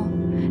easeful,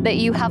 that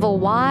you have a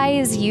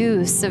wise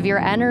use of your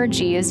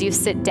energy as you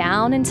sit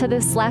down into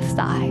this left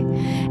thigh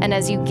and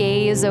as you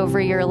gaze over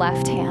your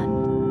left hand.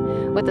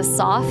 With a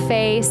soft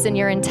face and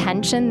your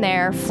intention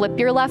there, flip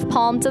your left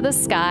palm to the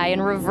sky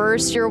and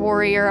reverse your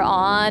warrior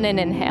on an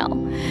inhale.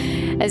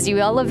 As you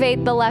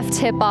elevate the left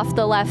hip off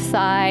the left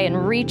thigh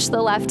and reach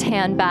the left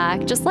hand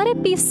back, just let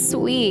it be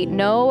sweet,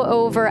 no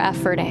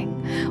over-efforting.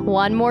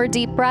 One more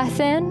deep breath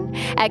in.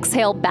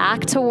 Exhale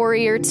back to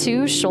warrior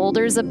two,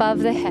 shoulders above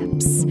the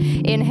hips.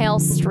 Inhale,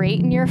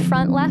 straighten your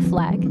front left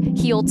leg.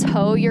 Heel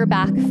toe your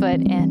back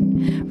foot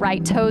in.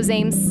 Right toes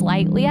aim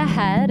slightly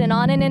ahead, and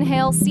on an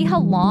inhale, see how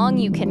long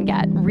you can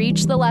get.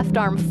 Reach the left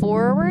arm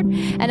forward,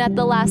 and at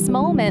the last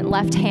moment,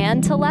 left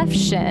hand to left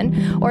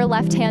shin, or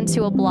left hand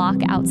to a block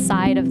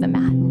outside of the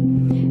mat.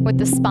 With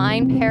the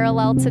spine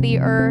parallel to the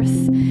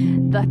earth,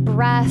 the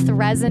breath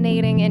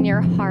resonating in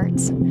your heart.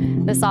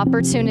 This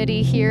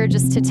opportunity here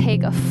just to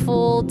take a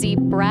full deep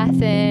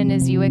breath in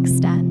as you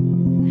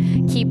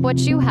extend. Keep what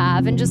you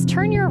have and just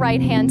turn your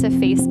right hand to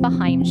face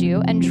behind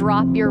you and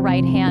drop your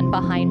right hand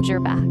behind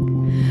your back.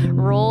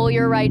 Roll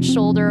your right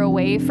shoulder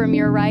away from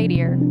your right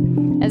ear,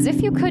 as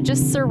if you could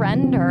just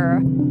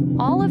surrender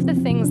all of the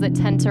things that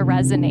tend to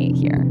resonate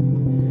here.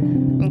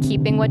 And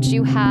keeping what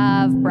you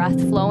have, breath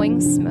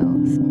flowing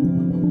smooth.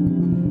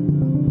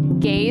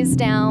 Gaze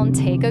down,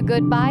 take a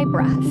goodbye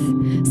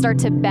breath. Start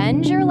to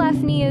bend your left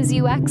knee as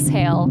you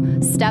exhale.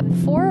 Step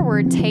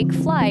forward, take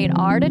flight.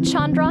 Ardha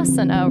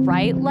Chandrasana,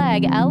 right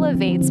leg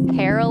elevates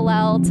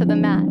parallel to the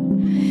mat.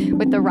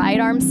 With the right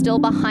arm still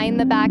behind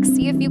the back,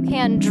 see if you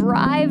can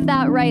drive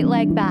that right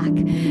leg back.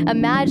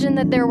 Imagine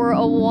that there were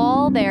a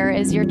wall there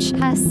as your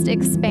chest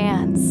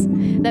expands.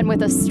 Then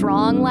with a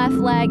strong left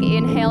leg,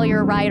 inhale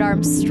your right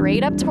arm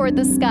straight up toward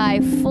the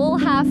sky, full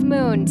half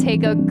moon.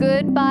 Take a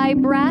goodbye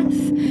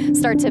breath.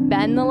 Start to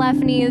bend the left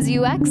knee as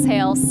you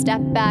exhale.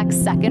 Step back,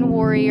 second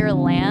warrior,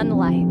 land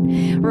light.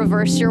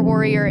 Reverse your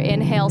warrior,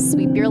 inhale,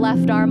 sweep your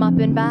left arm up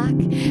and back.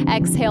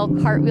 Exhale,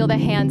 cartwheel the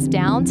hands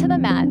down to the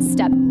mat.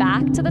 Step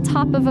back to the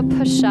top of a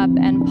push-up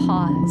and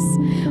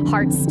pause.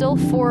 Heart still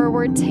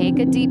forward, take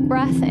a deep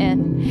breath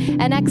in.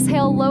 And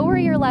exhale, lower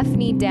your left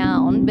knee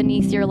down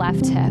beneath your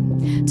left hip.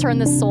 Turn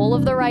the sole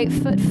of the right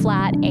foot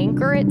flat,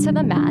 anchor it to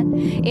the mat.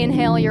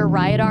 Inhale your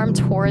right arm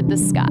toward the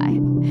sky.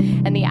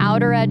 And the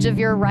outer edge of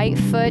your right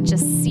foot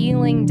just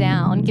sealing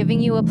down, giving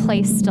you a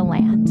place to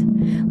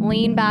land.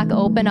 Lean back,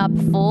 open up,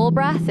 full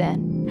breath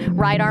in.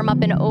 Right arm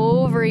up and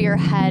over your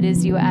head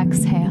as you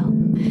exhale.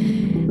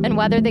 And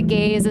whether the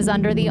gaze is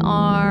under the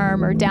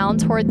arm or down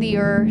toward the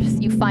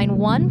earth, you find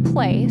one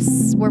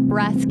place where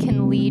breath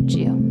can lead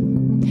you.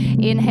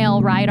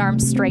 Inhale, right arm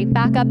straight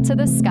back up to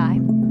the sky.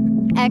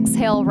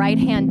 Exhale, right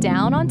hand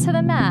down onto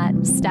the mat.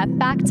 Step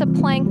back to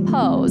plank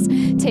pose.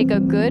 Take a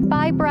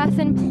goodbye breath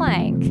in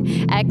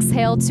plank.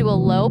 Exhale to a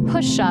low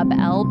push-up,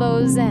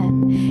 elbows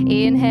in.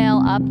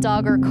 Inhale, up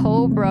dog or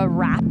cobra,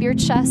 wrap your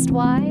chest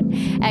wide.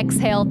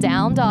 Exhale,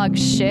 down dog,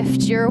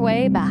 shift your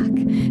way back.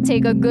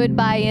 Take a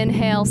goodbye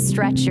inhale,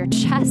 stretch your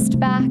chest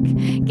back.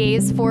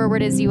 Gaze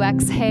forward as you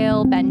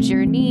exhale, bend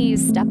your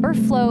knees, step or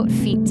float,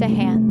 feet to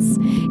hands.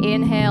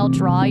 Inhale,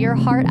 draw your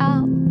heart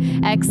out.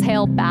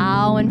 Exhale,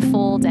 bow and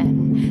fold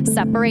in.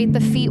 Separate the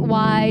feet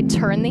wide,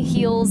 turn the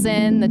heels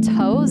in, the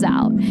toes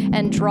out,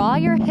 and draw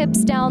your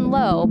hips down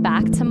low,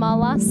 back to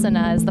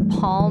Malasana as the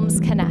palms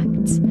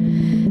connect.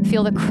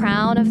 Feel the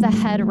crown of the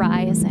head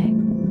rising.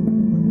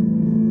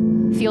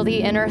 Feel the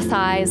inner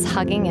thighs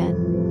hugging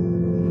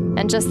in.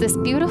 And just this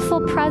beautiful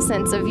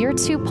presence of your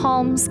two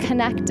palms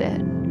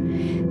connected.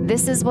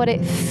 This is what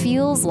it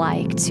feels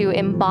like to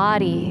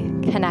embody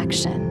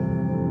connection.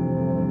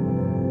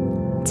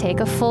 Take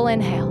a full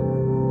inhale.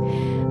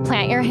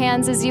 Plant your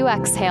hands as you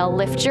exhale,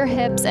 lift your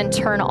hips and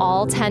turn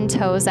all 10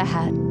 toes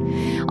ahead.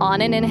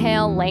 On an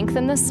inhale,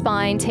 lengthen the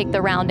spine, take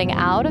the rounding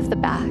out of the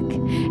back.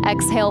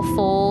 Exhale,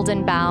 fold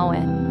and bow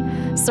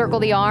in. Circle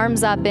the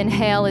arms up,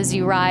 inhale as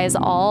you rise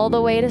all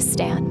the way to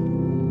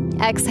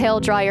stand. Exhale,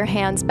 draw your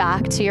hands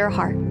back to your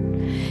heart.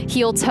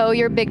 Heel toe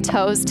your big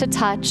toes to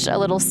touch, a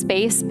little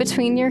space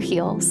between your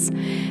heels,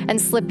 and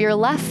slip your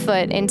left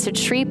foot into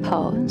tree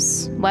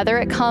pose, whether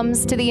it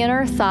comes to the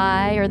inner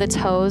thigh or the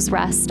toes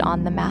rest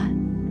on the mat.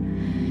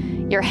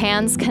 Your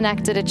hands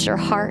connected at your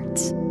heart.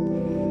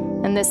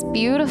 And this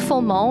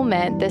beautiful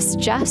moment, this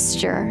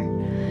gesture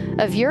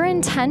of your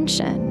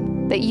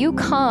intention that you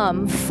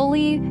come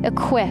fully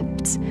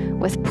equipped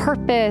with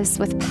purpose,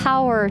 with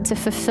power to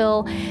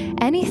fulfill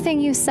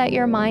anything you set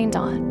your mind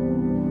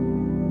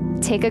on.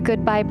 Take a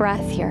goodbye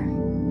breath here.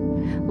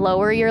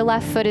 Lower your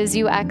left foot as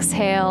you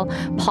exhale.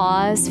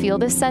 Pause, feel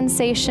the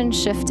sensation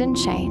shift and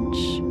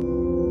change.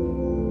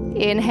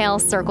 Inhale,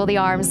 circle the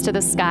arms to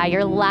the sky,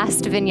 your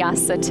last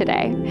vinyasa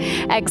today.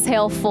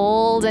 Exhale,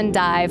 fold and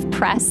dive,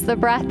 press the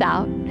breath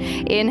out.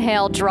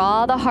 Inhale,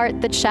 draw the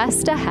heart, the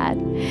chest ahead.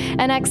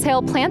 And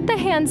exhale, plant the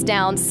hands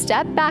down,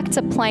 step back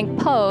to plank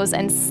pose,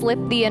 and slip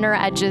the inner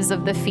edges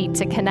of the feet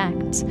to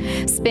connect.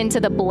 Spin to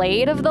the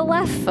blade of the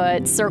left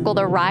foot, circle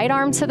the right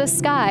arm to the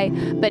sky,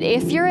 but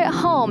if you're at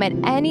home at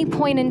any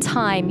point in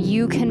time,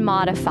 you can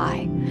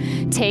modify.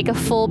 Take a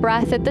full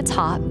breath at the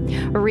top.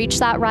 Reach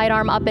that right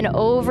arm up and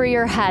over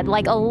your head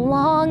like a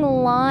long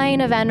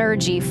line of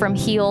energy from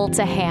heel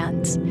to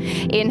hand.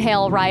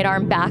 Inhale, right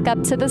arm back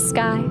up to the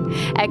sky.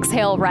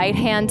 Exhale, right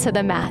hand to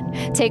the mat.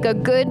 Take a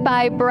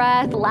goodbye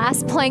breath,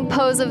 last plank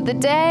pose of the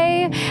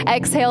day.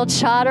 Exhale,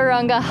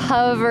 chaturanga,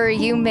 hover,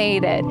 you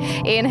made it.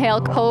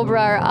 Inhale,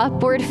 cobra or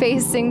upward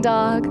facing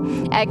dog.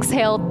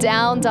 Exhale,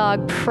 down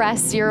dog,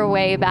 press your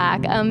way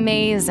back.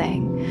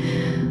 Amazing.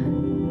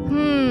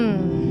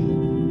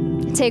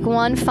 Take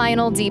one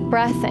final deep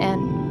breath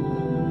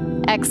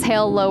in.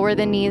 Exhale, lower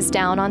the knees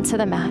down onto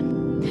the mat.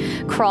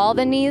 Crawl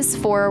the knees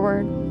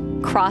forward,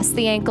 cross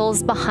the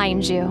ankles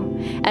behind you,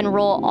 and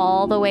roll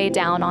all the way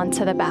down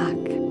onto the back.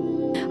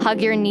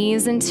 Hug your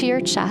knees into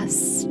your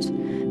chest.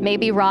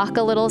 Maybe rock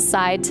a little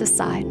side to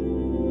side.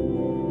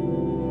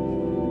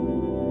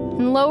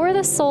 And lower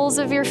the soles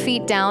of your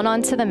feet down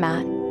onto the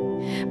mat.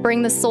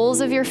 Bring the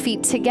soles of your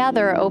feet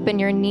together, open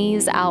your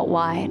knees out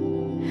wide.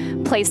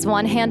 Place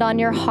one hand on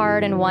your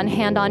heart and one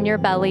hand on your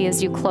belly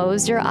as you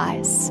close your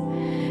eyes.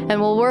 And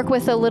we'll work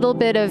with a little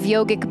bit of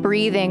yogic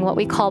breathing, what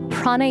we call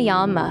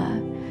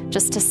pranayama,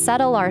 just to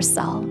settle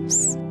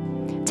ourselves.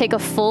 Take a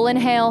full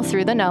inhale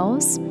through the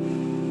nose.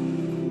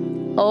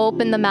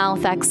 Open the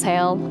mouth,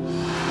 exhale.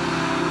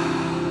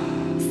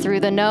 Through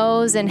the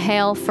nose,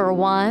 inhale for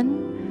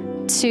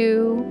 1,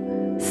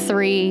 2,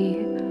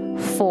 3,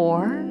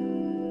 4.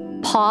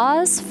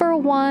 Pause for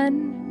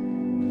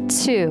 1,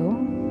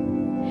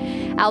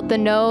 2. Out the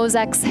nose,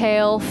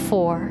 exhale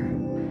 4,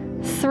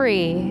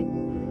 3,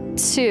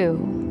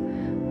 2,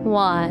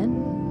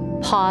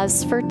 1.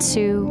 Pause for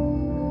 2,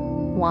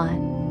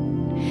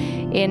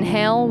 1.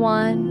 Inhale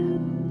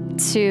 1,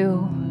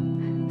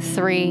 2,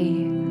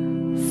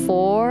 3,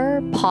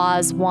 4.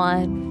 Pause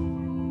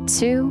 1,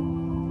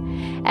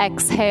 2.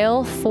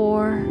 Exhale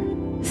 4,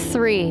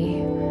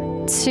 3,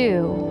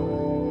 2,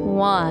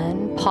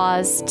 1.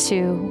 Pause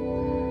 2,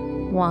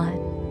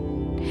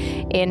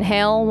 1.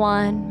 Inhale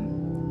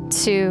 1,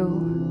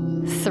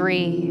 2,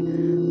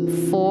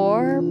 3,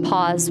 4.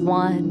 Pause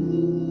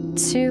 1,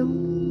 2.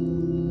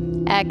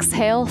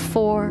 Exhale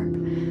 4,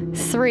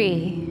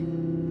 3,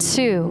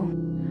 2,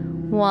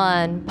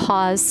 1.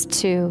 Pause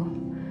 2,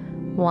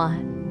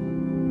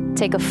 1.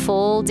 Take a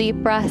full deep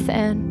breath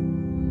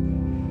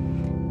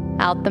in.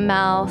 Out the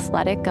mouth,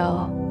 let it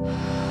go.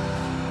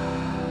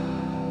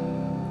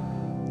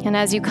 And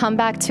as you come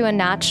back to a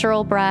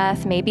natural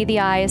breath, maybe the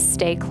eyes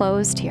stay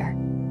closed here.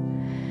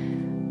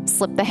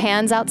 Slip the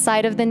hands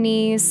outside of the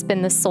knees,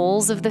 spin the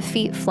soles of the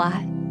feet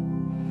flat.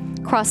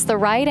 Cross the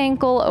right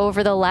ankle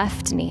over the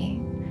left knee.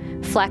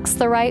 Flex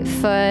the right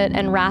foot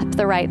and wrap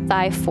the right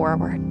thigh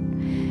forward.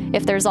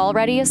 If there's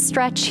already a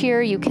stretch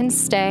here, you can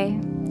stay.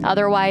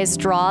 Otherwise,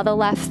 draw the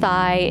left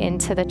thigh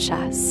into the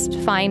chest,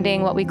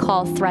 finding what we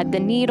call thread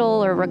the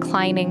needle or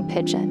reclining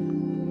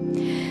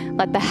pigeon.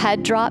 Let the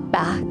head drop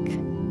back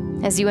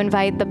as you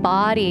invite the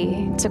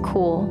body to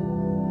cool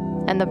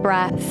and the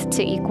breath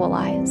to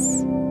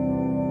equalize.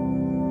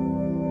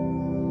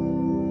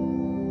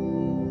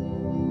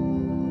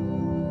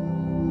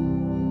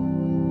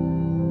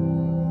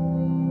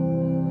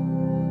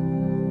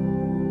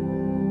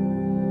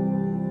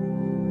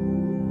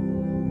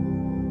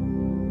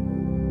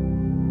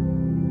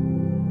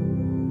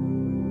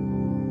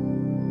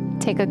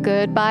 Take a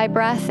goodbye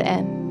breath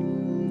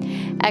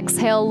in.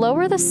 Exhale,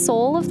 lower the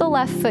sole of the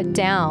left foot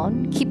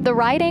down. Keep the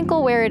right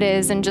ankle where it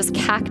is and just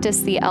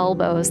cactus the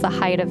elbows, the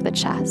height of the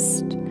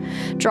chest.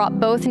 Drop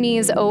both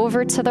knees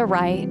over to the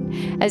right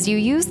as you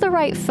use the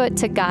right foot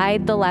to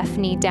guide the left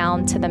knee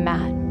down to the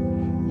mat.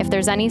 If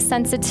there's any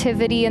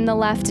sensitivity in the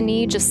left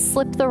knee, just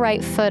slip the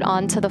right foot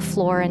onto the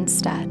floor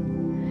instead.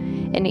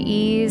 An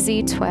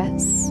easy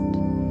twist.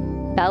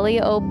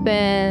 Belly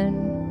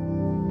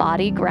open,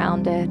 body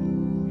grounded.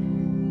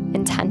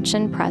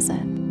 Intention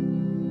present.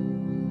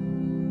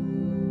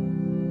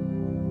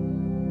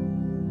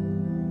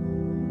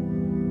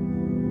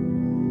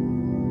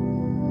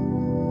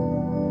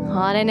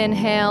 On an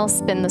inhale,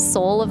 spin the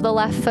sole of the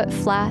left foot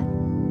flat.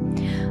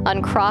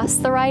 Uncross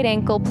the right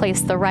ankle,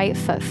 place the right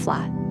foot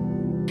flat.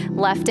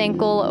 Left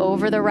ankle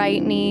over the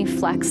right knee,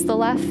 flex the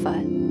left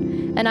foot.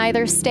 And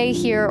either stay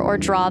here or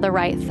draw the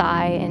right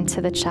thigh into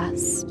the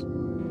chest.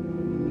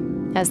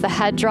 As the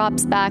head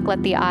drops back,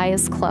 let the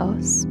eyes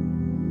close.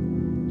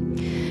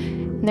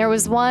 There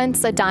was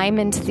once a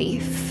diamond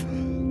thief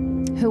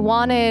who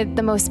wanted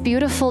the most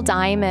beautiful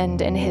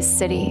diamond in his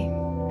city.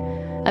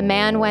 A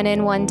man went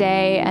in one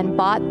day and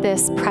bought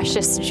this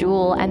precious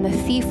jewel, and the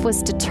thief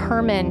was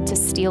determined to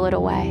steal it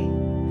away.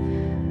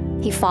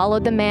 He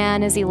followed the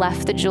man as he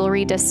left the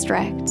jewelry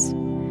district.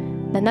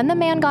 And then the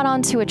man got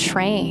onto a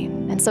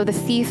train, and so the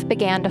thief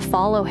began to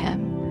follow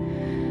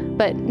him.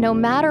 But no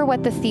matter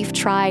what the thief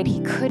tried,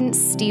 he couldn't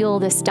steal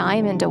this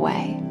diamond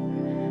away.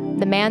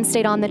 The man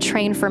stayed on the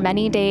train for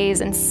many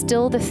days, and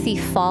still the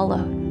thief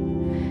followed.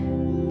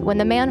 When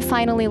the man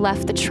finally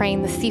left the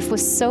train, the thief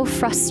was so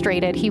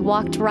frustrated, he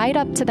walked right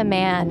up to the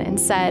man and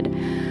said,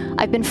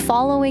 "I've been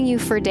following you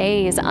for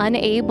days,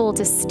 unable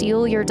to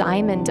steal your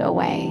diamond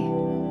away.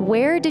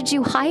 Where did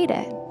you hide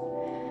it?"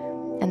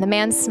 And the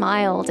man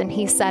smiled and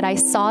he said, "I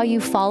saw you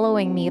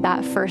following me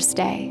that first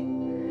day,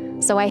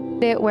 so I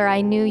hid it where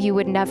I knew you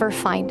would never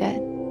find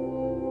it,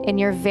 in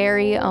your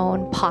very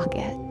own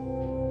pocket."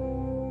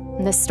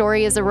 And this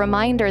story is a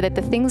reminder that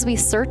the things we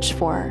search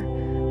for,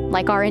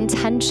 like our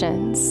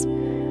intentions,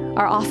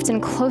 are often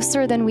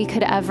closer than we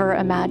could ever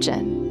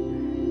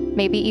imagine,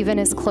 maybe even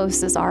as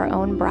close as our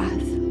own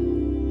breath.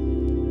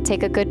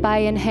 Take a goodbye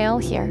inhale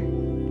here.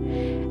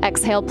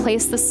 Exhale,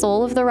 place the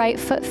sole of the right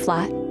foot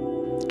flat,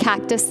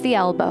 cactus the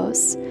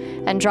elbows,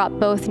 and drop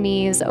both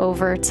knees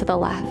over to the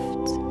left.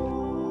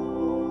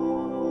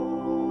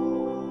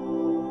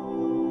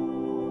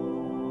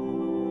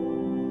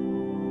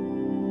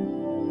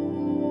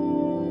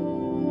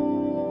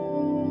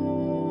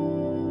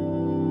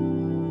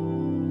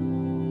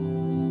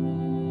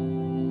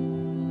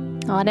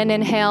 On an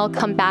inhale,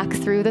 come back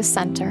through the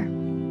center.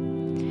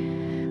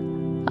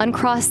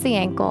 Uncross the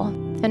ankle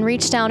and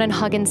reach down and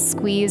hug and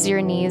squeeze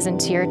your knees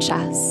into your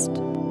chest.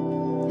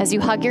 As you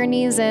hug your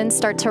knees in,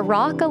 start to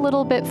rock a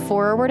little bit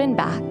forward and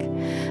back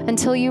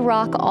until you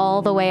rock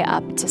all the way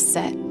up to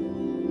sit.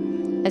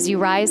 As you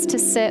rise to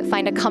sit,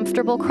 find a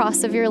comfortable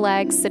cross of your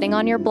legs sitting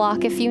on your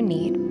block if you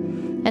need,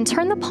 and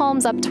turn the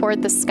palms up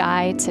toward the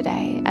sky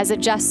today as a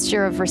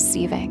gesture of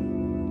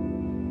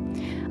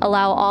receiving.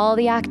 Allow all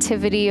the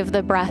activity of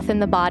the breath in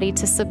the body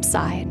to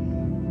subside,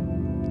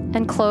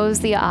 and close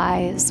the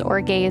eyes or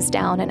gaze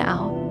down and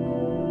out.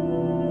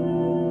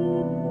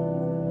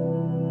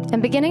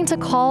 And beginning to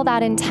call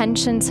that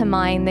intention to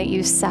mind that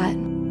you set,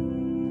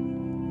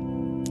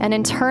 and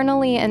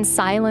internally and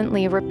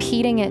silently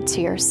repeating it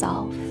to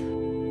yourself.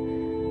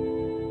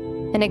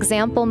 An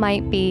example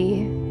might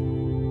be,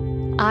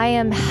 I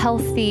am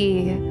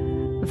healthy,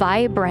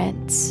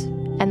 vibrant,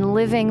 and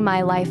living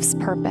my life's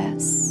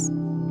purpose.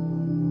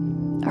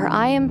 Or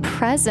I am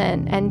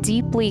present and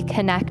deeply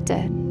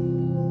connected.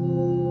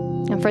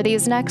 And for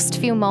these next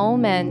few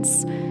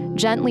moments,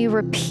 gently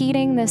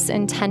repeating this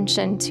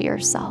intention to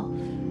yourself.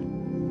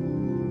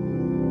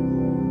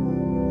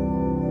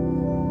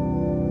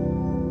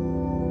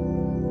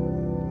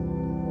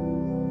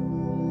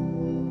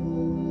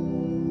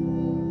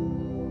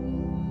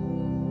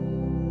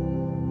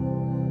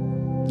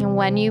 And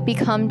when you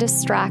become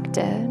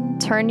distracted,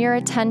 turn your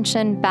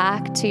attention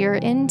back to your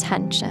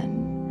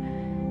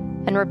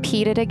intention and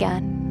repeat it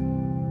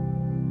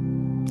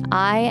again.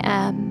 I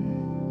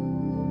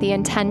am the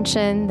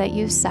intention that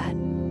you set.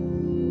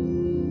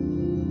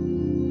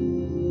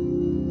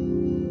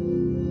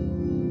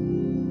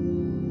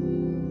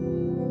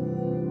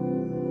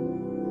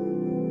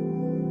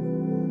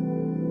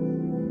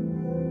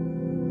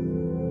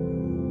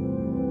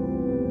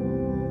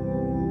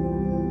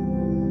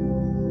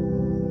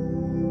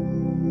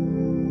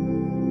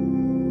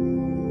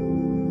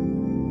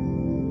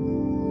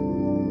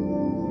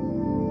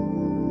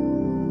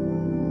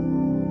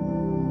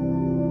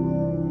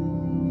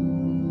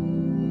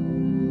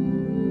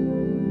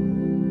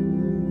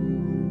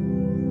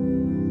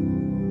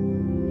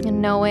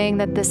 Knowing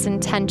that this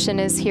intention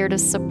is here to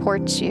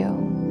support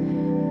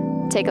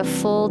you, take a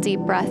full deep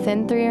breath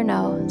in through your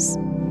nose.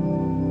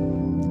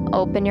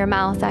 Open your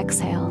mouth,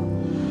 exhale.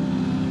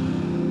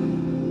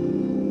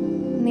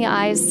 And the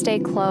eyes stay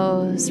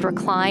closed,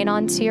 recline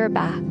onto your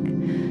back.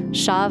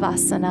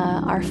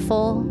 Shavasana, our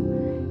full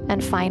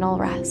and final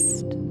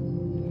rest.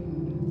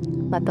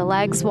 Let the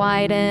legs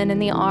widen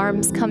and the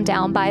arms come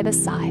down by the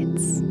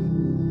sides.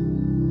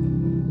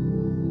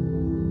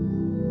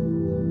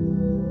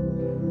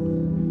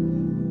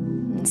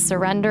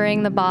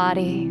 Surrendering the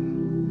body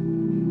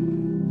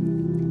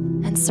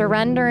and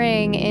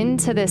surrendering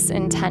into this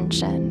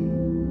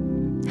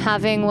intention,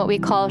 having what we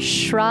call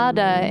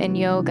Shraddha in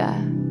yoga,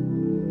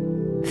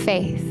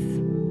 faith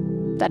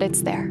that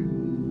it's there.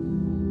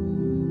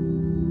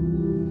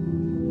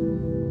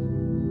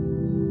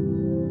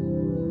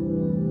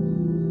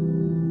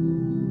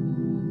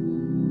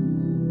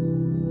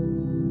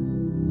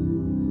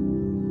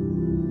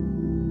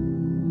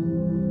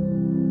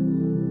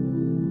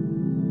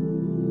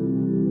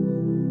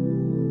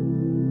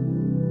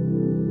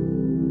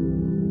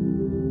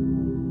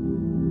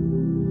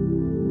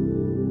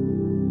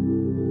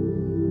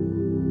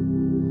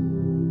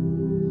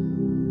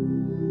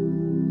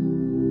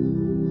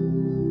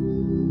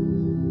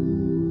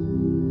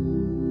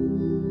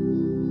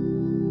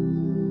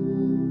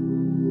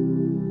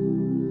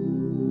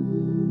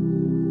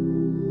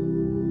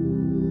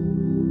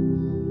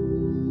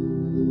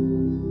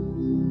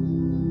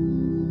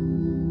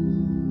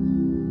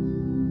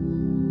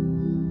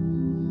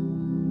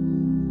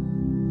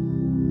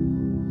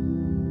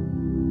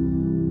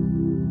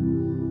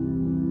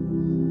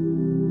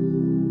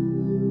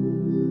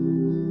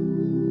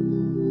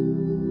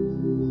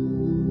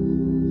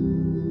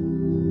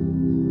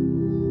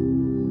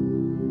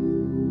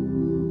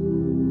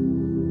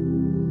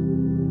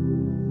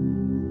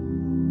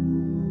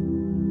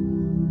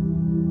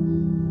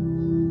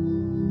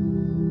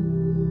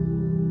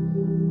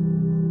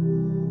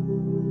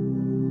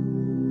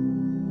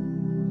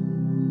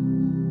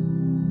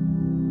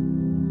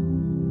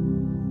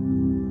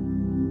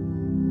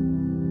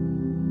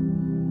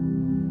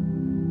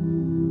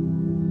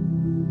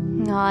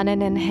 On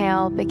an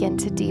inhale, begin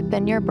to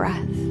deepen your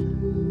breath.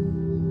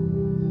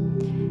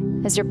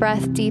 As your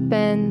breath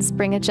deepens,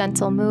 bring a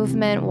gentle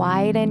movement,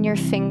 widen your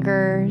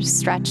fingers,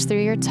 stretch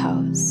through your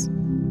toes.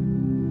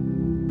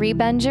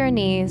 Rebend your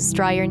knees,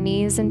 draw your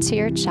knees into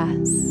your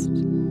chest,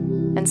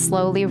 and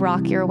slowly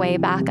rock your way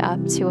back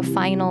up to a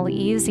final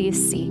easy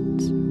seat.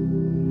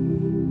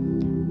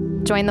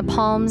 Join the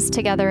palms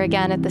together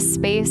again at the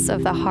space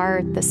of the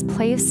heart, this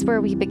place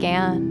where we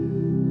began.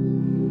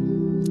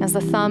 As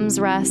the thumbs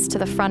rest to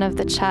the front of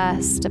the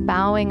chest, a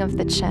bowing of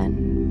the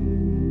chin.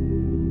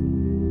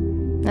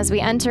 As we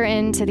enter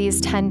into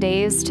these 10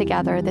 days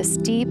together, this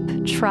deep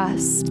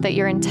trust that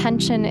your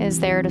intention is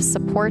there to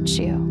support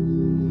you,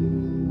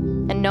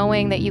 and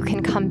knowing that you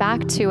can come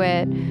back to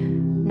it,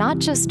 not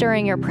just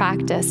during your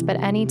practice, but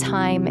any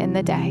time in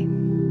the day.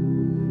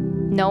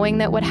 Knowing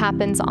that what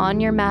happens on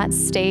your mat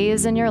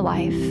stays in your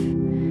life,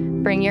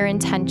 bring your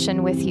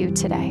intention with you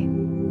today.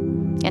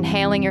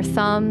 Inhaling your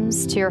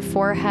thumbs to your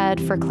forehead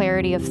for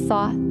clarity of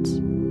thought,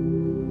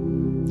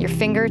 your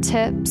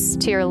fingertips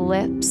to your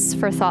lips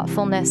for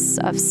thoughtfulness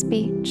of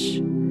speech,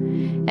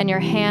 and your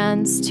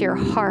hands to your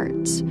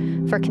heart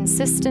for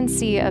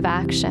consistency of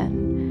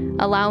action,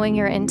 allowing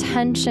your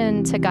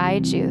intention to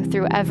guide you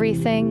through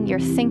everything you're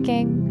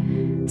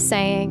thinking,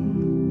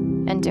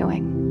 saying, and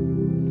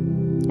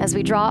doing. As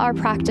we draw our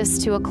practice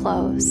to a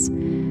close,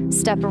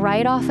 step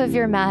right off of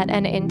your mat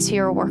and into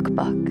your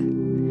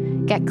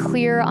workbook. Get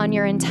clear on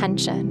your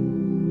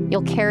intention.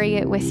 You'll carry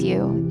it with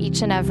you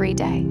each and every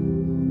day.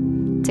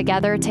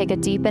 Together, take a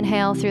deep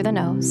inhale through the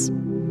nose.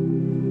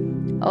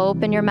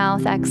 Open your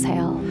mouth,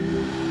 exhale.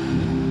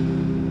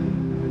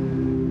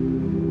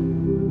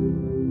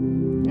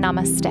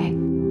 Namaste.